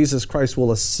 where Jesus Christ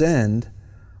will ascend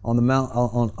on the mount,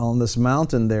 on this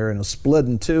mountain there, and it'll split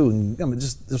in two. And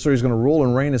so he's going to rule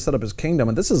and reign and set up his kingdom.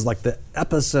 And this is like the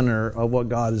epicenter of what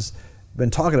God has been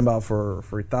talking about for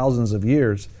thousands of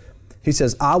years. He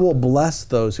says, I will bless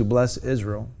those who bless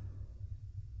Israel.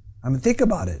 I mean, think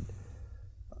about it.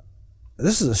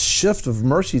 This is a shift of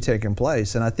mercy taking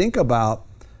place. And I think about,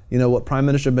 what Prime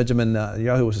Minister Benjamin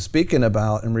Netanyahu was speaking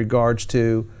about in regards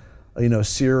to,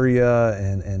 Syria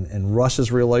and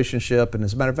Russia's relationship. And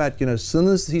as a matter of fact, as soon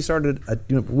as he started,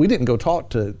 we didn't go talk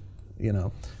to,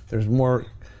 there's more,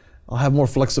 I'll have more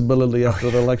flexibility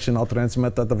after the election. I'll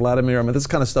transmit that to Vladimir. I mean, this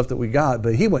kind of stuff that we got.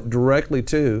 But he went directly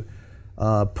to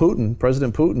Putin,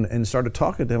 President Putin, and started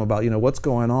talking to him about, what's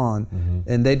going on. Mm-hmm.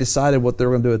 And they decided what they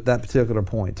were going to do at that particular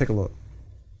point. Take a look.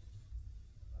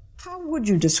 How would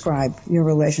you describe your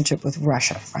relationship with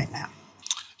Russia right now?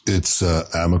 It's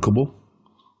amicable,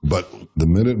 but the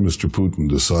minute Mr. Putin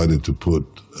decided to put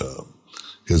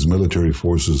his military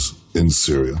forces in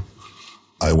Syria,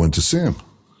 I went to see him.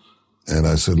 And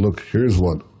I said, look, here's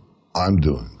what I'm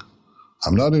doing.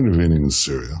 I'm not intervening in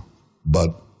Syria,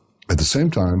 but at the same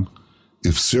time,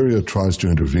 if Syria tries to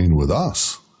intervene with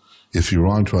us, if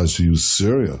Iran tries to use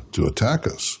Syria to attack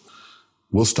us,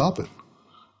 we'll stop it.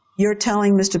 You're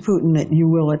telling Mr. Putin that you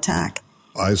will attack.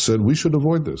 I said we should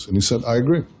avoid this. And he said, I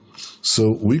agree.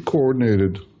 So we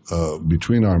coordinated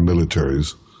between our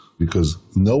militaries because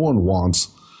no one wants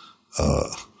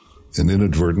an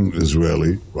inadvertent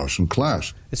Israeli-Russian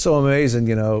clash. It's so amazing,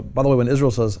 by the way, when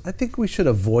Israel says, I think we should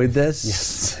avoid this,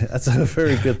 yes. That's a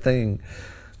very good thing.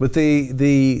 But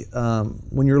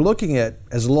when you're looking at,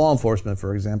 as law enforcement,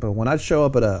 for example, when I'd show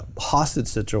up at a hostage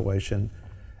situation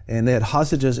and they had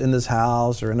hostages in this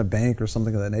house or in a bank or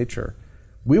something of that nature,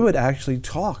 we would actually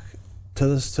talk to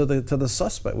the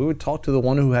suspect. We would talk to the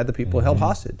one who had the people held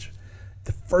hostage.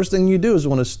 The first thing you do is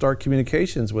want to start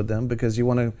communications with them because you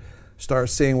want to start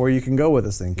seeing where you can go with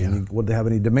this thing. Would they have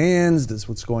any demands? This is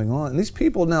what's going on. And these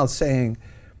people now saying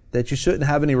that you shouldn't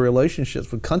have any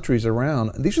relationships with countries around.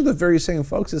 And these are the very same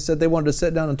folks that said they wanted to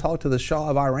sit down and talk to the Shah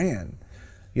of Iran.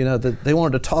 That they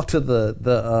wanted to talk to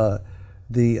the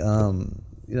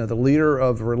leader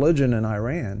of religion in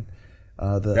Iran,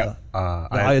 the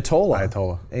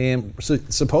Ayatollah. And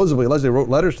supposedly, allegedly wrote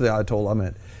letters to the Ayatollah. I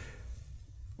mean,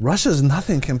 Russia's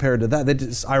nothing compared to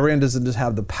that. Iran doesn't just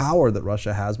have the power that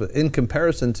Russia has, but in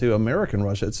comparison to American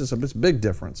Russia, it's just a big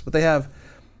difference. But they have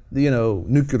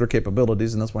nuclear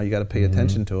capabilities, and that's why you got to pay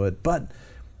attention to it. But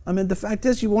I mean, the fact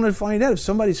is, you want to find out if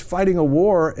somebody's fighting a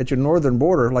war at your northern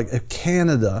border, like if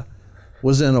Canada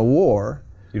was in a war.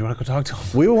 You want to go talk to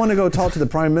him? We want to go talk to the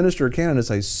Prime Minister of Canada and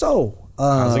say,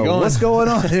 how's it going? What's going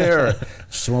on here?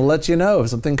 Just want to let you know if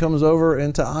something comes over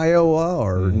into Iowa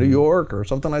or New York or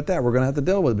something like that, we're going to have to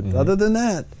deal with it. But other than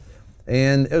that,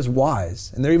 and it was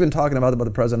wise. And they're even talking about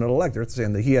the president-elect. They're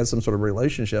saying that he has some sort of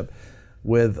relationship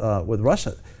with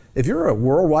Russia. if you're a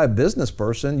worldwide business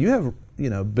person, you have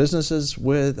businesses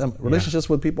with relationships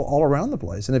with people all around the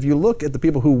place. And if you look at the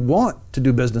people who want to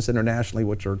do business internationally,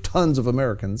 which are tons of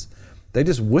Americans, they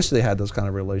just wish they had those kind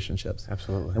of relationships.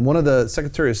 Absolutely. And one of the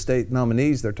Secretary of State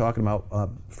nominees they're talking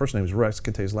about, first name is Rex, I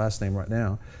can't tell you his last name right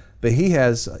now, but he's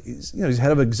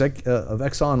head of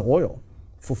Exxon Oil.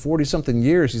 For 40-something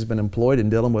years, he's been employed in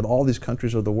dealing with all these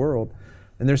countries of the world.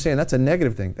 And they're saying that's a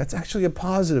negative thing. That's actually a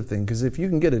positive thing, because if you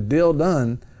can get a deal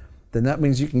done, then that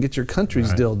means you can get your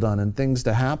country's deal done and things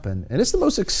to happen. And it's the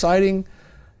most exciting,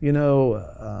 I don't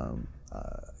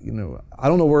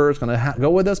know where it's going to go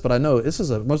with us, but I know this is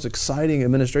the most exciting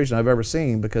administration I've ever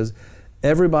seen, because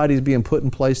everybody's being put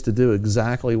in place to do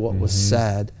exactly what was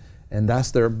said, and that's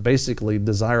their basically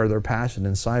desire, their passion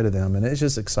inside of them, and it's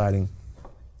just exciting.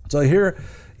 So here,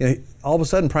 all of a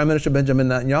sudden, Prime Minister Benjamin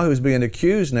Netanyahu is being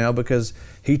accused now because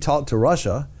he talked to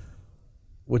Russia,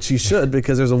 which he should,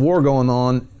 because there's a war going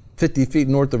on 50 feet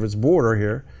north of its border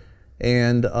here,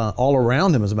 and all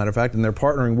around him, as a matter of fact, and they're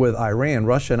partnering with Iran.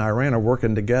 Russia and Iran are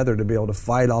working together to be able to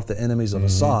fight off the enemies of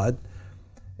Assad.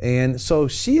 And so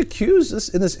she accused us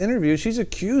in this interview, she's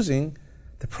accusing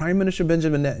the Prime Minister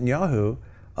Benjamin Netanyahu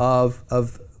of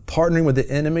partnering with the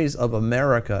enemies of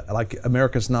America, like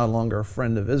America's no longer a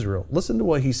friend of Israel. Listen to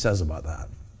what he says about that.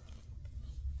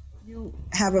 You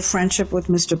have a friendship with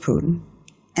Mr. Putin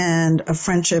and a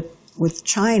friendship with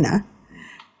China.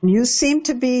 You seem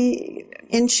to be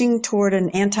inching toward an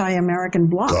anti-American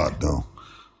bloc. God, no.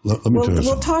 Let me tell you We'll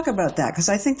something. talk about that, because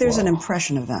I think there's an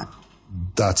impression of that.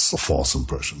 That's a false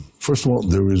impression. First of all,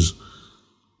 there is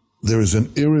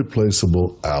an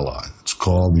irreplaceable ally. It's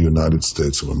called the United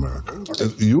States of America.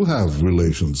 You have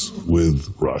relations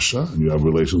with Russia, and you have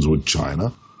relations with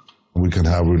China. And we can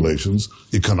have relations,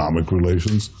 economic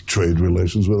relations, trade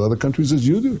relations with other countries as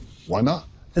you do. Why not?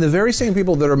 And the very same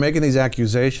people that are making these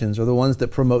accusations are the ones that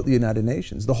promote the United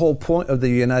Nations. The whole point of the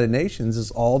United Nations is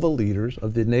all the leaders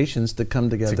of the nations to come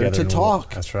together to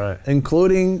talk. That's right.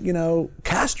 Including,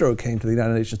 Castro came to the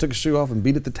United Nations, took his shoe off and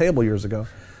beat at the table years ago.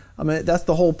 I mean, that's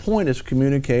the whole point, is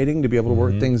communicating, to be able to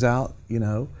work things out,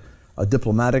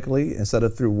 diplomatically instead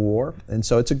of through war. And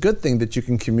so it's a good thing that you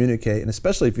can communicate, and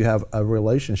especially if you have a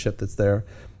relationship that's there.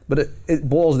 But it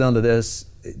boils down to this.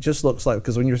 It just looks like,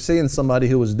 because when you're seeing somebody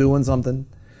who was doing something,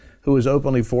 who was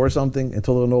openly for something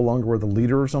until they no longer were the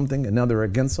leader of something, and now they're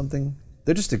against something,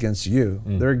 they're just against you.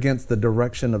 They're against the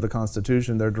direction of the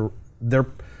Constitution. They're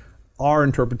our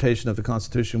interpretation of the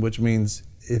Constitution, which means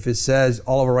if it says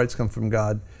all of our rights come from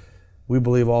God, we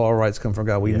believe all our rights come from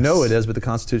God. We know it is, but the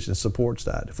Constitution supports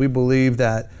that. If we believe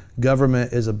that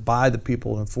government is by the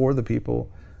people and for the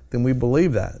people, then we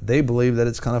believe that. They believe that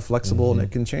it's kind of flexible and it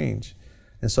can change.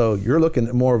 And so you're looking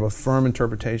at more of a firm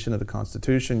interpretation of the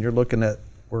Constitution. You're looking at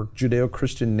where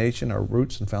Judeo-Christian nation, our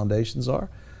roots and foundations are.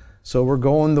 So we're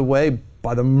going the way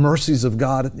by the mercies of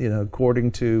God,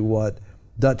 according to what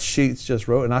Dutch Sheets just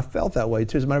wrote. And I felt that way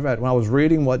too. As a matter of fact, when I was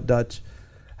reading what Dutch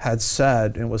had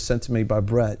said, and was sent to me by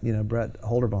Brett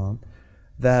Holderbaum,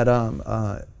 that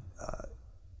I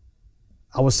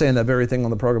was saying that very thing on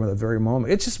the program at that very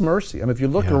moment. It's just mercy. I mean, if you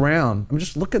look around,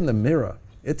 just look in the mirror.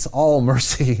 It's all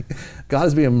mercy. God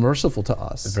is being merciful to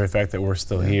us. The very fact that we're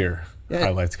still here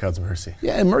highlights God's mercy.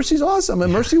 Yeah, and mercy's awesome,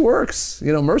 and mercy works.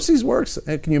 Mercy works.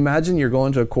 And can you imagine you're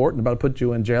going to a court and about to put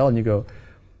you in jail, and you go,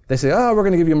 they say, we're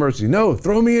going to give you mercy. No,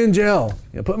 throw me in jail.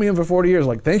 Put me in for 40 years.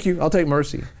 Like, thank you, I'll take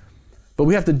mercy. But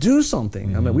we have to do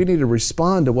something. I mean, we need to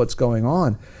respond to what's going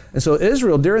on. And so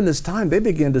Israel, during this time, they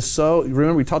began to sow.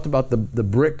 Remember, we talked about the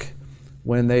brick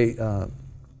when they,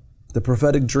 the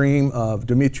prophetic dream of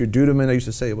Dmitry Duduman. I used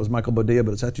to say it was Michael Bodea,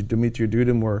 but it's actually Dmitry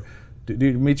Duduman,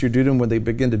 when they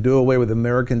begin to do away with the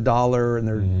American dollar, and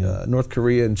their North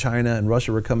Korea and China and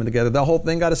Russia were coming together. That whole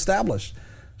thing got established,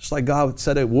 just like God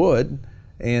said it would,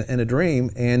 in a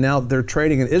dream. And now they're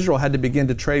trading, and Israel had to begin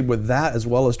to trade with that as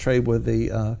well as trade with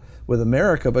with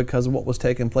America, because of what was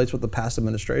taking place with the past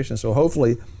administration. So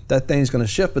hopefully that thing's going to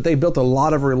shift. But they built a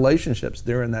lot of relationships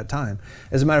during that time.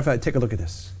 As a matter of fact, take a look at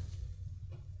this.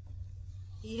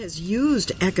 He has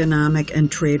used economic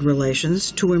and trade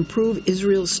relations to improve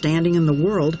Israel's standing in the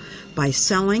world by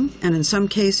selling and in some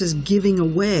cases giving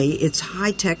away its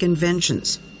high-tech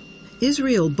inventions.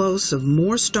 Israel boasts of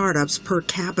more startups per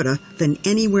capita than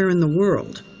anywhere in the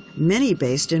world, many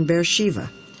based in Beersheba,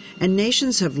 and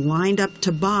nations have lined up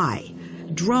to buy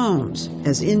drones,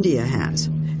 as India has,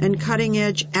 and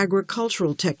cutting-edge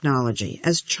agricultural technology,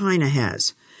 as China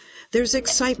has. There's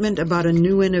excitement about a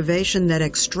new innovation that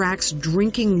extracts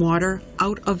drinking water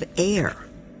out of air.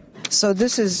 So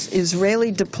this is Israeli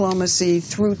diplomacy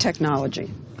through technology.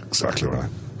 Exactly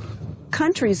right.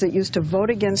 countries that used to vote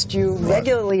against you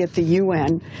regularly at the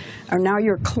UN are now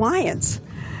your clients.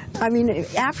 I mean,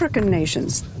 African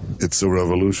nations. It's a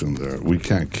revolution there. We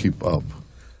can't keep up.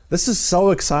 This is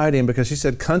so exciting because she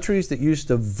said countries that used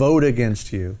to vote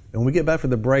against you. And when we get back from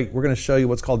the break, we're going to show you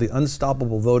what's called the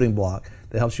unstoppable voting block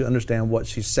that helps you understand what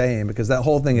she's saying, because that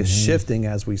whole thing is shifting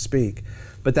as we speak.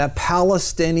 But that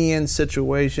Palestinian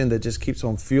situation that just keeps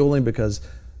on fueling, because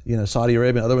Saudi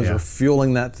Arabia and other ones are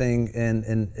fueling that thing,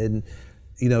 and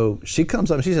she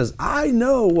comes up and she says, I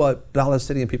know what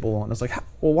Palestinian people want. And it's like,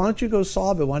 well, why don't you go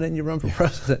solve it? Why didn't you run for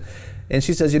president? And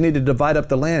she says, you need to divide up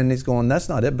the land. And he's going, that's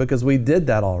not it, because we did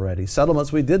that already.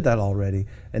 Settlements, we did that already,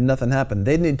 and nothing happened.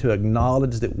 They need to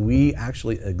acknowledge that we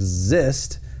actually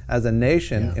exist as a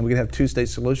nation, and we can have two-state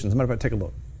solutions. As a matter of fact, take a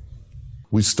look.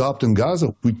 We stopped in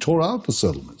Gaza. We tore out the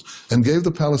settlements and gave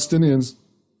the Palestinians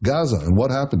Gaza. And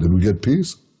what happened? Did we get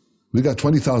peace? We got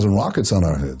 20,000 rockets on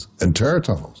our heads and terror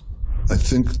tunnels. I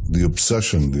think the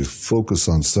obsession, the focus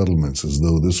on settlements as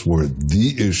though this were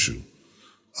the issue,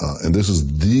 and this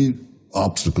is the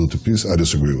obstacle to peace, I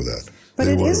disagree with that. But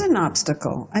it is an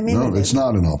obstacle. I mean, no, it's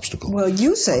not an obstacle. Well,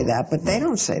 you say that, but they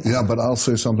don't say that. Yeah, but I'll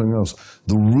say something else.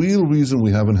 The real reason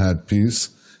we haven't had peace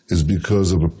is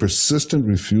because of a persistent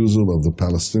refusal of the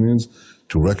Palestinians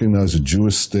to recognize a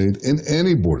Jewish state in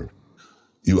any border.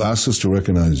 You ask us to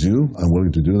recognize you, I'm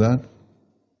willing to do that.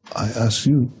 I ask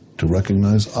you to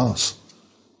recognize us.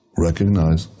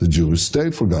 Recognize the Jewish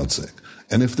state, for God's sake.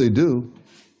 And if they do,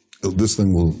 this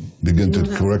thing will begin to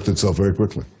correct itself very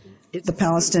quickly. The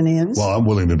Palestinians? Well, I'm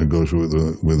willing to negotiate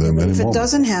with them any moment. If it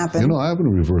doesn't happen... I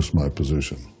haven't reversed my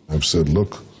position. I've said,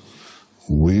 look,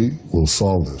 we will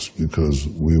solve this because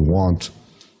we want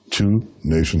two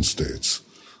nation states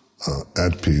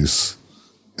at peace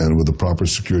and with the proper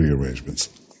security arrangements.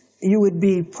 You would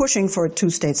be pushing for a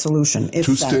two-state solution.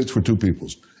 Two states for two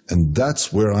peoples. And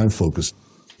that's where I'm focused.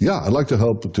 Yeah, I'd like to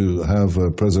help to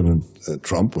have President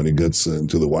Trump, when he gets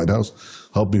into the White House,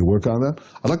 help me work on that.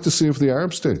 I'd like to see if the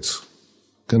Arab states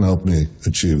can help me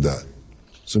achieve that.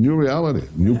 It's a new reality,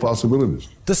 new possibilities.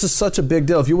 This is such a big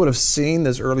deal. If you would have seen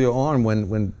this earlier on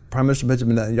when Prime Minister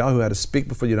Benjamin Netanyahu had to speak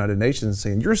before the United Nations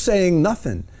saying, you're saying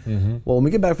nothing. Well, when we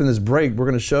get back from this break, we're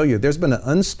going to show you there's been an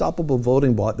unstoppable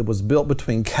voting bloc that was built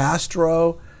between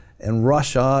Castro and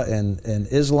Russia and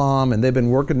Islam, and they've been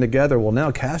working together. Well,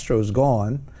 now Castro's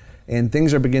gone, and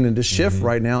things are beginning to shift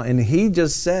right now. And she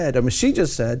just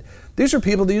said, these are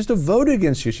people that used to vote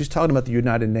against you. She's talking about the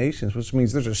United Nations, which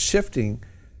means there's a shifting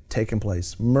taking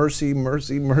place. Mercy,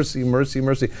 mercy, mercy, mercy,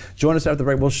 mercy. Join us after the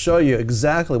break. We'll show you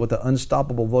exactly what the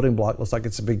unstoppable voting bloc looks like.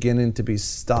 It's beginning to be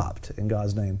stopped in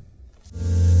God's name.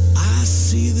 I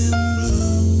see them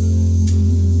bloom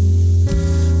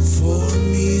for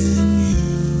me and you,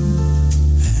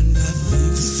 and I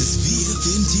think this is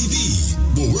VFN TV,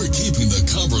 where we're keeping the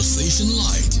conversation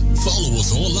light. Follow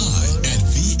us online at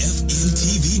VFNTV.com.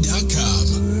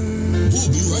 We'll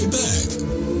be right back.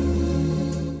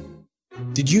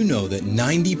 Did you know that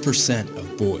 90%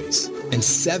 of boys and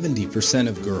 70%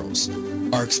 of girls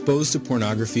are exposed to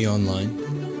pornography online?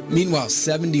 Meanwhile,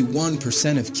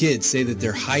 71% of kids say that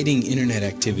they're hiding internet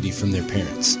activity from their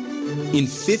parents. In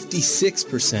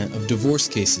 56% of divorce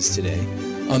cases today,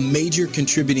 a major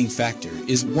contributing factor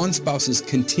is one spouse's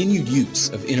continued use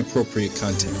of inappropriate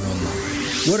content online.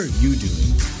 What are you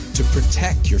doing to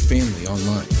protect your family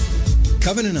online?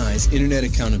 Covenant Eye's Internet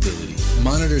Accountability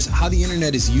monitors how the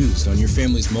internet is used on your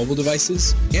family's mobile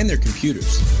devices and their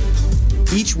computers.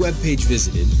 Each web page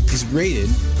visited is rated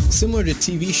similar to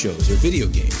TV shows or video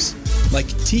games, like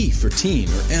T for teen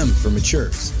or M for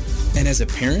matures. And as a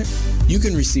parent, you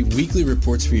can receive weekly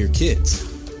reports for your kids.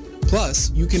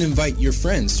 Plus, you can invite your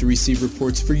friends to receive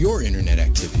reports for your internet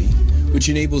activity, which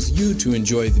enables you to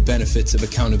enjoy the benefits of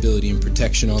accountability and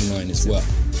protection online as well.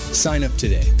 Sign up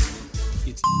today.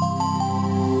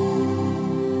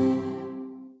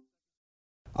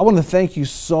 I want to thank you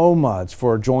so much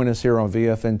for joining us here on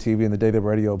VFN TV and the Daily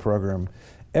Radio program.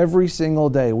 Every single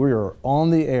day we are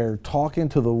on the air talking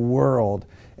to the world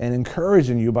and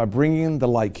encouraging you by bringing the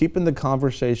light, keeping the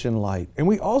conversation light. And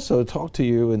we also talk to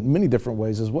you in many different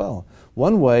ways as well.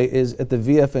 One way is at the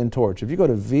VFN Torch. If you go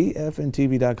to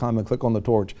VFNTV.com and click on the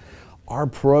torch, our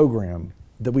program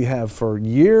that we have for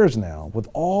years now with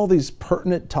all these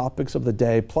pertinent topics of the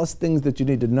day, plus things that you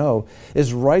need to know,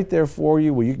 is right there for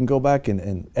you, where you can go back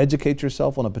and educate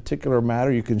yourself on a particular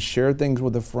matter. You can share things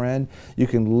with a friend. You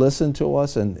can listen to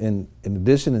us, and in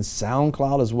addition in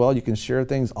SoundCloud as well. You can share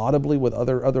things audibly with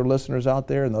other listeners out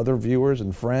there and other viewers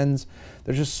and friends.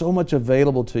 There's just so much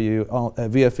available to you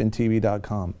at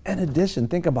VFNTV.com. In addition,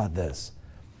 think about this.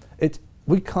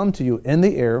 We come to you in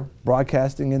the air,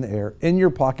 broadcasting in the air, in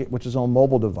your pocket, which is on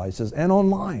mobile devices, and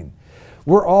online.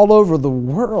 We're all over the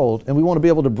world, and we want to be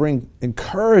able to bring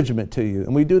encouragement to you.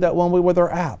 And we do that one way with our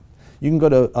app. You can go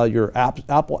to your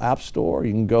Apple App Store.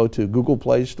 You can go to Google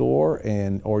Play Store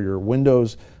or your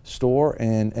Windows Store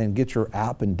and get your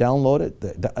app and download it.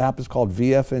 The app is called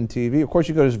VFN TV. Of course,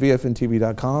 you go to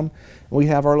VFNTV.com. And we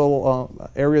have our little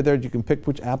area there. You can pick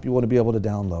which app you want to be able to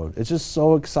download. It's just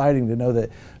so exciting to know that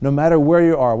no matter where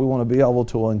you are, we want to be able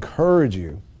to encourage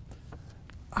you.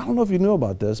 I don't know if you knew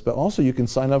about this, but also you can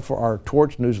sign up for our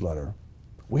Torch newsletter.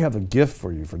 We have a gift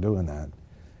for you for doing that.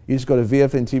 You just go to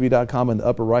VFNTV.com in the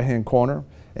upper right-hand corner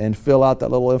and fill out that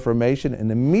little information, and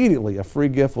immediately a free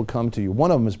gift will come to you. One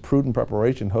of them is prudent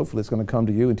preparation. Hopefully it's going to come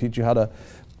to you and teach you how to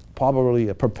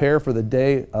probably prepare for the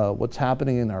day, what's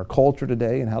happening in our culture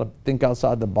today, and how to think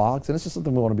outside the box. And it's just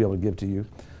something we want to be able to give to you,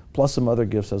 plus some other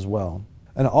gifts as well.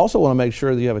 And I also want to make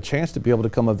sure that you have a chance to be able to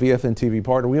become a VFN TV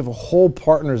partner. We have a whole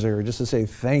partners area just to say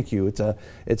thank you.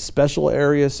 It's special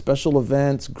areas, special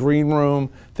events, green room,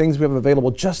 things we have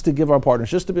available just to give our partners,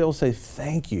 just to be able to say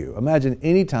thank you. Imagine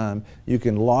anytime you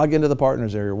can log into the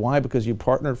partners area. Why? Because you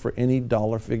partnered for any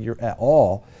dollar figure at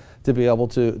all to be able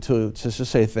to just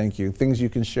say thank you. Things you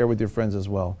can share with your friends as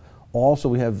well. Also,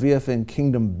 we have VFN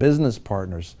Kingdom Business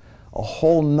Partners, a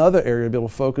whole nother area to be able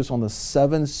to focus on the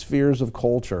 7 spheres of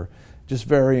culture. Just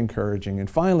very encouraging. And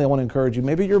finally, I want to encourage you,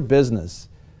 maybe your business,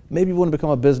 maybe you want to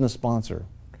become a business sponsor.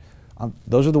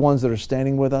 Those are the ones that are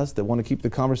standing with us, that want to keep the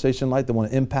conversation light, that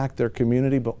want to impact their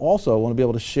community, but also want to be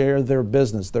able to share their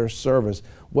business, their service,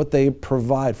 what they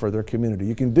provide for their community.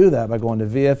 You can do that by going to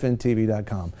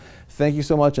VFNTV.com. Thank you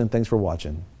so much, and thanks for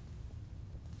watching.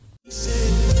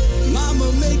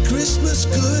 Mama made Christmas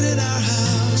good at our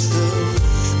house,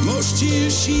 though most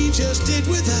years she just did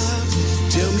without.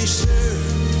 Tell me, sir,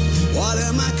 what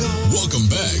am I going? Welcome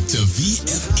back to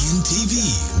VFN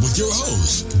TV with your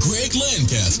host, Greg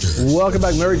Lancaster. Welcome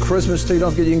back. Merry Christmas to you.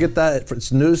 Don't forget, you can get that.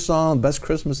 It's a new song, Best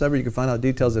Christmas Ever. You can find out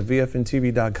details at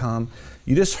VFNTV.com.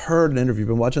 You just heard an interview,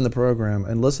 been watching the program,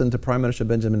 and listened to Prime Minister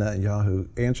Benjamin Netanyahu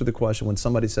answer the question when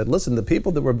somebody said, listen, the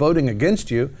people that were voting against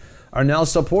you are now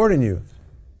supporting you.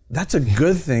 That's a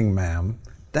good thing, ma'am.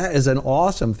 That is an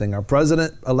awesome thing. Our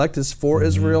president-elect is for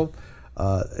Israel.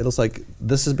 It looks like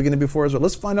this is beginning before Israel.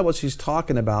 Let's find out what she's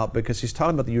talking about, because she's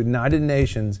talking about the United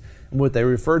Nations and what they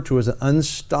refer to as an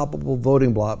unstoppable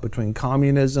voting bloc between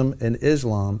communism and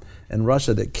Islam and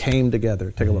Russia that came together.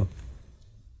 Take a look.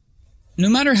 No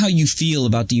matter how you feel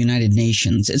about the United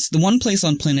Nations, it's the one place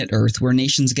on planet Earth where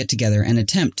nations get together and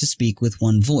attempt to speak with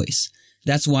one voice.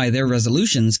 That's why their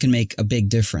resolutions can make a big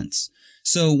difference.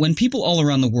 So when people all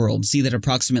around the world see that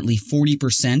approximately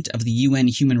 40% of the UN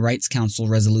Human Rights Council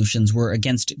resolutions were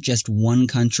against just one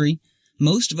country,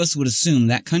 most of us would assume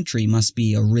that country must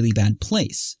be a really bad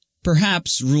place.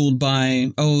 Perhaps ruled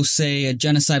by, say, a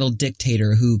genocidal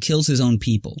dictator who kills his own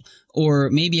people,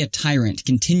 or maybe a tyrant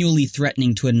continually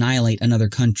threatening to annihilate another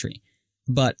country.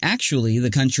 But actually, the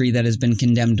country that has been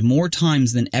condemned more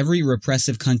times than every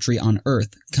repressive country on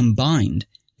Earth combined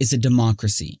is a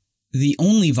democracy. The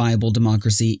only viable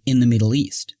democracy in the Middle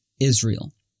East,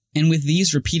 Israel. And with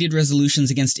these repeated resolutions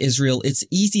against Israel, it's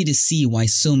easy to see why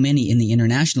so many in the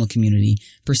international community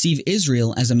perceive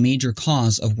Israel as a major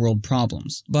cause of world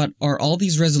problems. But are all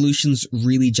these resolutions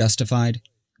really justified?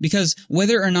 Because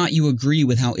whether or not you agree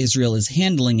with how Israel is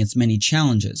handling its many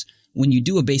challenges, when you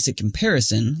do a basic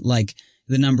comparison, like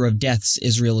the number of deaths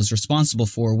Israel is responsible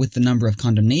for with the number of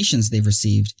condemnations they've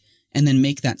received, and then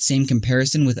make that same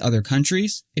comparison with other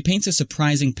countries, it paints a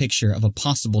surprising picture of a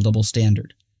possible double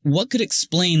standard. What could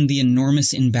explain the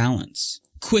enormous imbalance?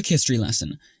 Quick history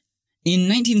lesson. In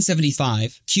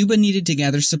 1975, Cuba needed to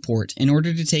gather support in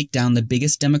order to take down the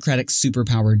biggest democratic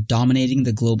superpower dominating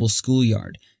the global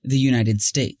schoolyard, the United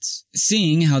States.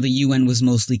 Seeing how the UN was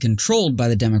mostly controlled by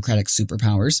the democratic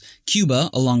superpowers, Cuba,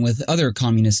 along with other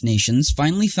communist nations,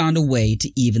 finally found a way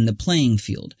to even the playing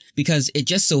field, because it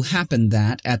just so happened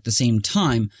that, at the same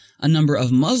time, a number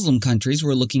of Muslim countries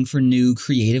were looking for new,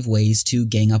 creative ways to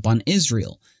gang up on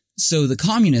Israel. So the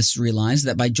communists realized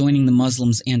that by joining the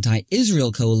Muslims'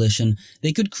 anti-Israel coalition,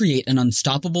 they could create an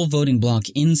unstoppable voting bloc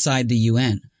inside the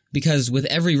UN. Because with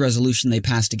every resolution they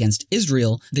passed against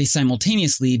Israel, they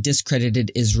simultaneously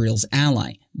discredited Israel's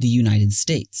ally, the United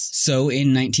States. So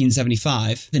in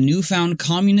 1975, the newfound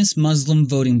communist Muslim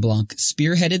voting bloc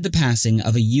spearheaded the passing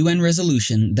of a UN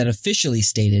resolution that officially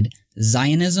stated,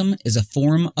 Zionism is a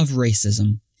form of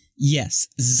racism. Yes,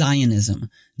 Zionism.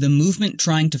 The movement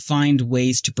trying to find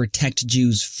ways to protect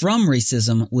Jews from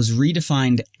racism was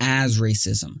redefined as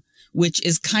racism, which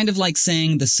is kind of like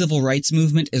saying the civil rights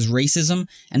movement is racism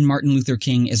and Martin Luther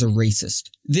King is a racist.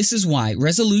 This is why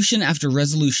resolution after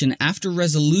resolution after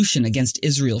resolution against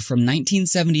Israel from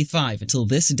 1975 until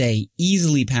this day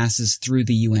easily passes through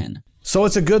the UN. So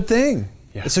it's a good thing.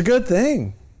 Yeah. It's a good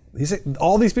thing.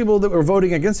 All these people that were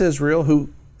voting against Israel who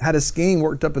had a scheme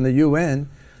worked up in the UN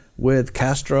with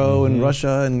Castro and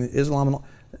Russia and Islam and all,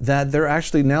 that they're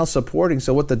actually now supporting.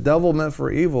 So what the devil meant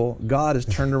for evil, God has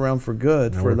turned around for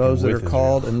good for those that are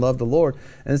called and love the Lord.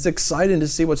 And it's exciting to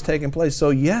see what's taking place. So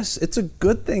yes, it's a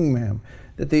good thing, ma'am,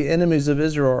 that the enemies of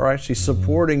Israel are actually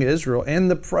supporting Israel, and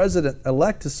the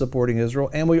president-elect is supporting Israel,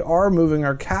 and we are moving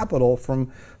our capital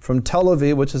from Tel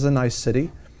Aviv, which is a nice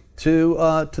city, to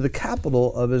the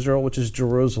capital of Israel, which is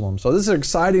Jerusalem. So this is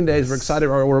exciting days. We're excited.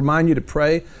 I'll remind you to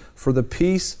pray for the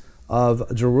peace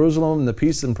of Jerusalem and the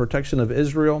peace and protection of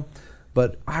Israel.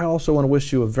 But I also want to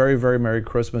wish you a very, very Merry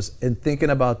Christmas. And thinking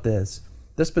about this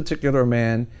particular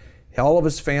man, all of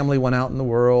his family went out in the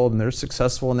world and they're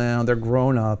successful now, they're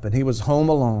grown up, and he was home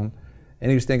alone.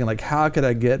 And he was thinking, like, how could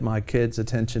I get my kids'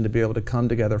 attention to be able to come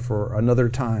together for another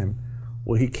time?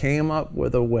 Well, he came up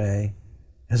with a way.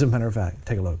 As a matter of fact,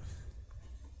 take a look.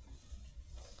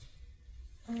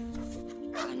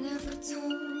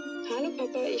 Hallo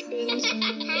Papa, ich bin's.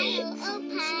 Hallo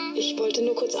Opa. Ich wollte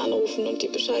nur kurz anrufen und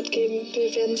dir Bescheid geben.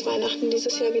 Wir werden es Weihnachten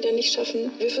dieses Jahr wieder nicht schaffen.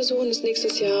 Wir versuchen es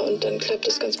nächstes Jahr und dann klappt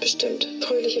es ganz bestimmt.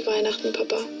 Fröhliche Weihnachten,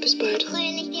 Papa. Bis bald.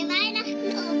 Fröhliche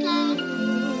Weihnachten, Opa.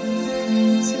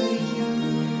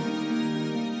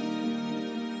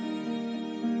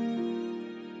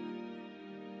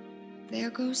 There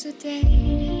goes a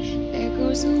day, there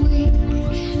goes a week.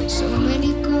 So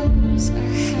many goals I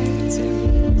had to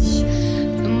reach.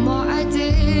 The more I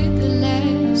did, the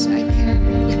less I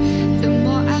cared. The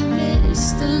more I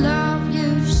missed the love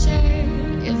you've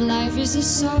shared. If life is a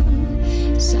song,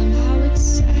 somehow it's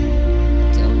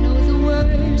sad. Don't know the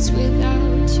words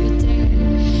without you there.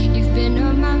 You've been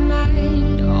on my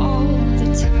mind all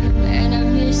the time, and I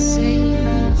miss saying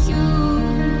you.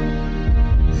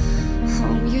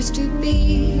 Home used to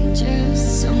be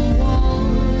just some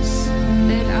walls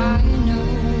that I know,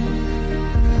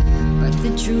 but the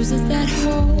truth is that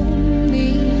home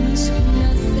means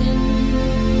nothing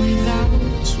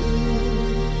without you.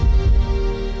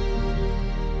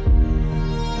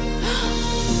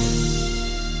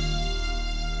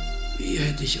 Wie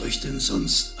hätte ich euch denn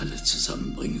sonst alle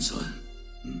zusammenbringen sollen?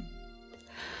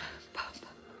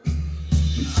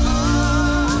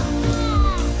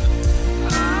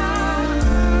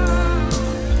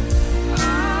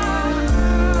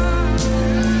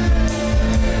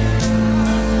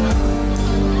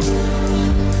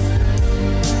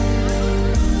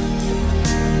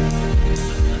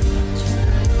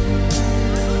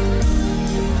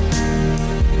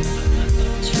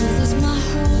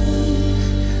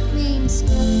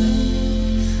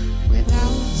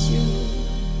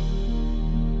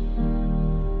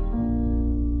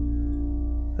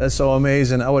 That's so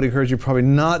amazing. I would encourage you probably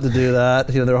not to do that.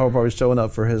 They're all probably showing up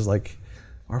for his, like,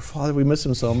 our Father, we miss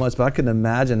him so much. But I can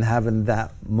imagine having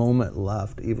that moment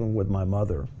left, even with my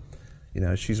mother.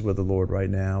 She's with the Lord right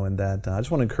now. And that I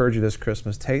just want to encourage you this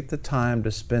Christmas, take the time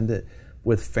to spend it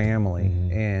with family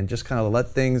and just kind of let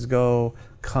things go,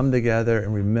 come together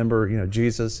and remember,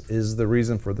 Jesus is the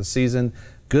reason for the season.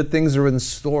 Good things are in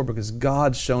store because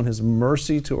God's shown his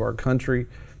mercy to our country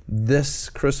this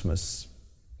Christmas.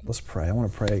 Let's pray. I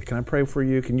want to pray. Can I pray for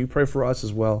you? Can you pray for us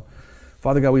as well?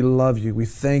 Father God, we love you. We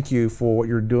thank you for what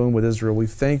you're doing with Israel. We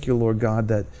thank you, Lord God,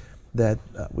 that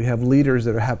we have leaders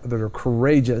that are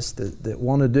courageous, that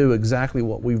want to do exactly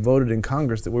what we voted in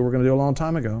Congress that we were going to do a long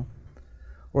time ago.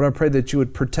 Lord, I pray that you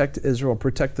would protect Israel,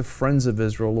 protect the friends of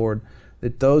Israel, Lord,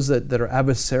 that those that are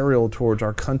adversarial towards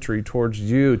our country, towards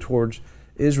you, towards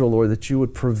Israel, Lord, that you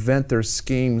would prevent their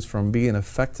schemes from being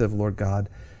effective, Lord God,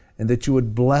 and that you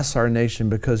would bless our nation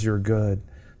because you're good,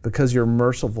 because you're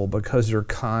merciful, because you're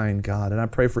kind, God. And I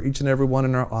pray for each and every one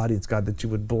in our audience, God, that you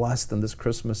would bless them this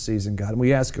Christmas season, God. And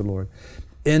we ask you, Lord,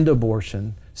 end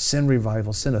abortion, send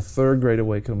revival, send a third great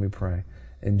awakening, we pray.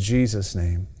 In Jesus'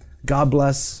 name, God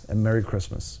bless and Merry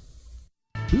Christmas.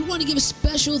 We want to give a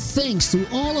special thanks to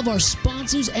all of our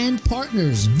sponsors and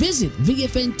partners. Visit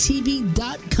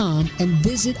VFNTV.com and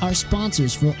visit our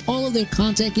sponsors for all of their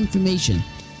contact information,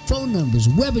 phone numbers,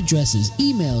 web addresses,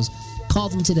 emails. Call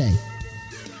them today.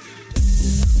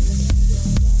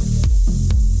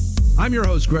 I'm your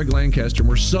host, Greg Lancaster, and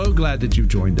we're so glad that you've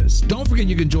joined us. Don't forget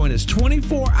you can join us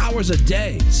 24 hours a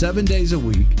day, 7 days a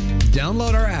week.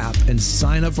 Download our app and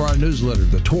sign up for our newsletter,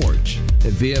 The Torch,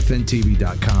 at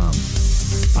VFNTV.com.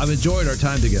 I've enjoyed our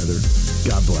time together.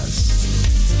 God bless.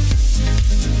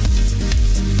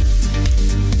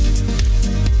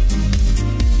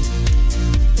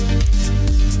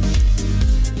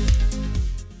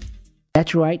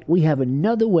 That's right, we have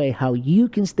another way how you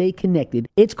can stay connected.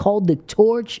 It's called the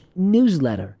Torch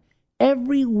Newsletter.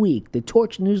 Every week, the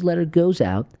Torch Newsletter goes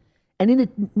out, and in the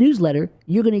newsletter,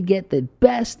 you're going to get the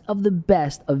best of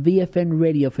VFN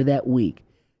Radio for that week.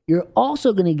 You're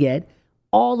also going to get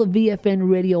all the VFN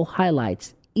Radio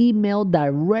highlights emailed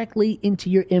directly into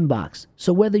your inbox.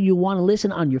 So whether you want to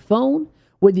listen on your phone,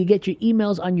 whether you get your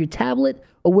emails on your tablet,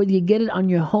 or whether you get it on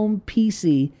your home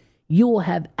PC, you will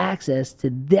have access to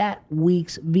that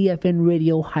week's VFN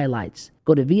Radio highlights.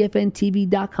 Go to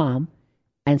VFNTV.com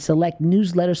and select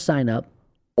newsletter sign up,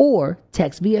 or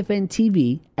text VFN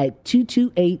TV at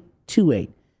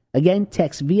 22828. Again,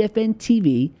 text VFN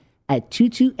TV at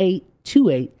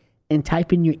 22828 and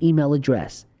type in your email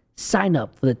address. Sign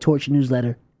up for the Torch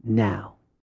Newsletter now.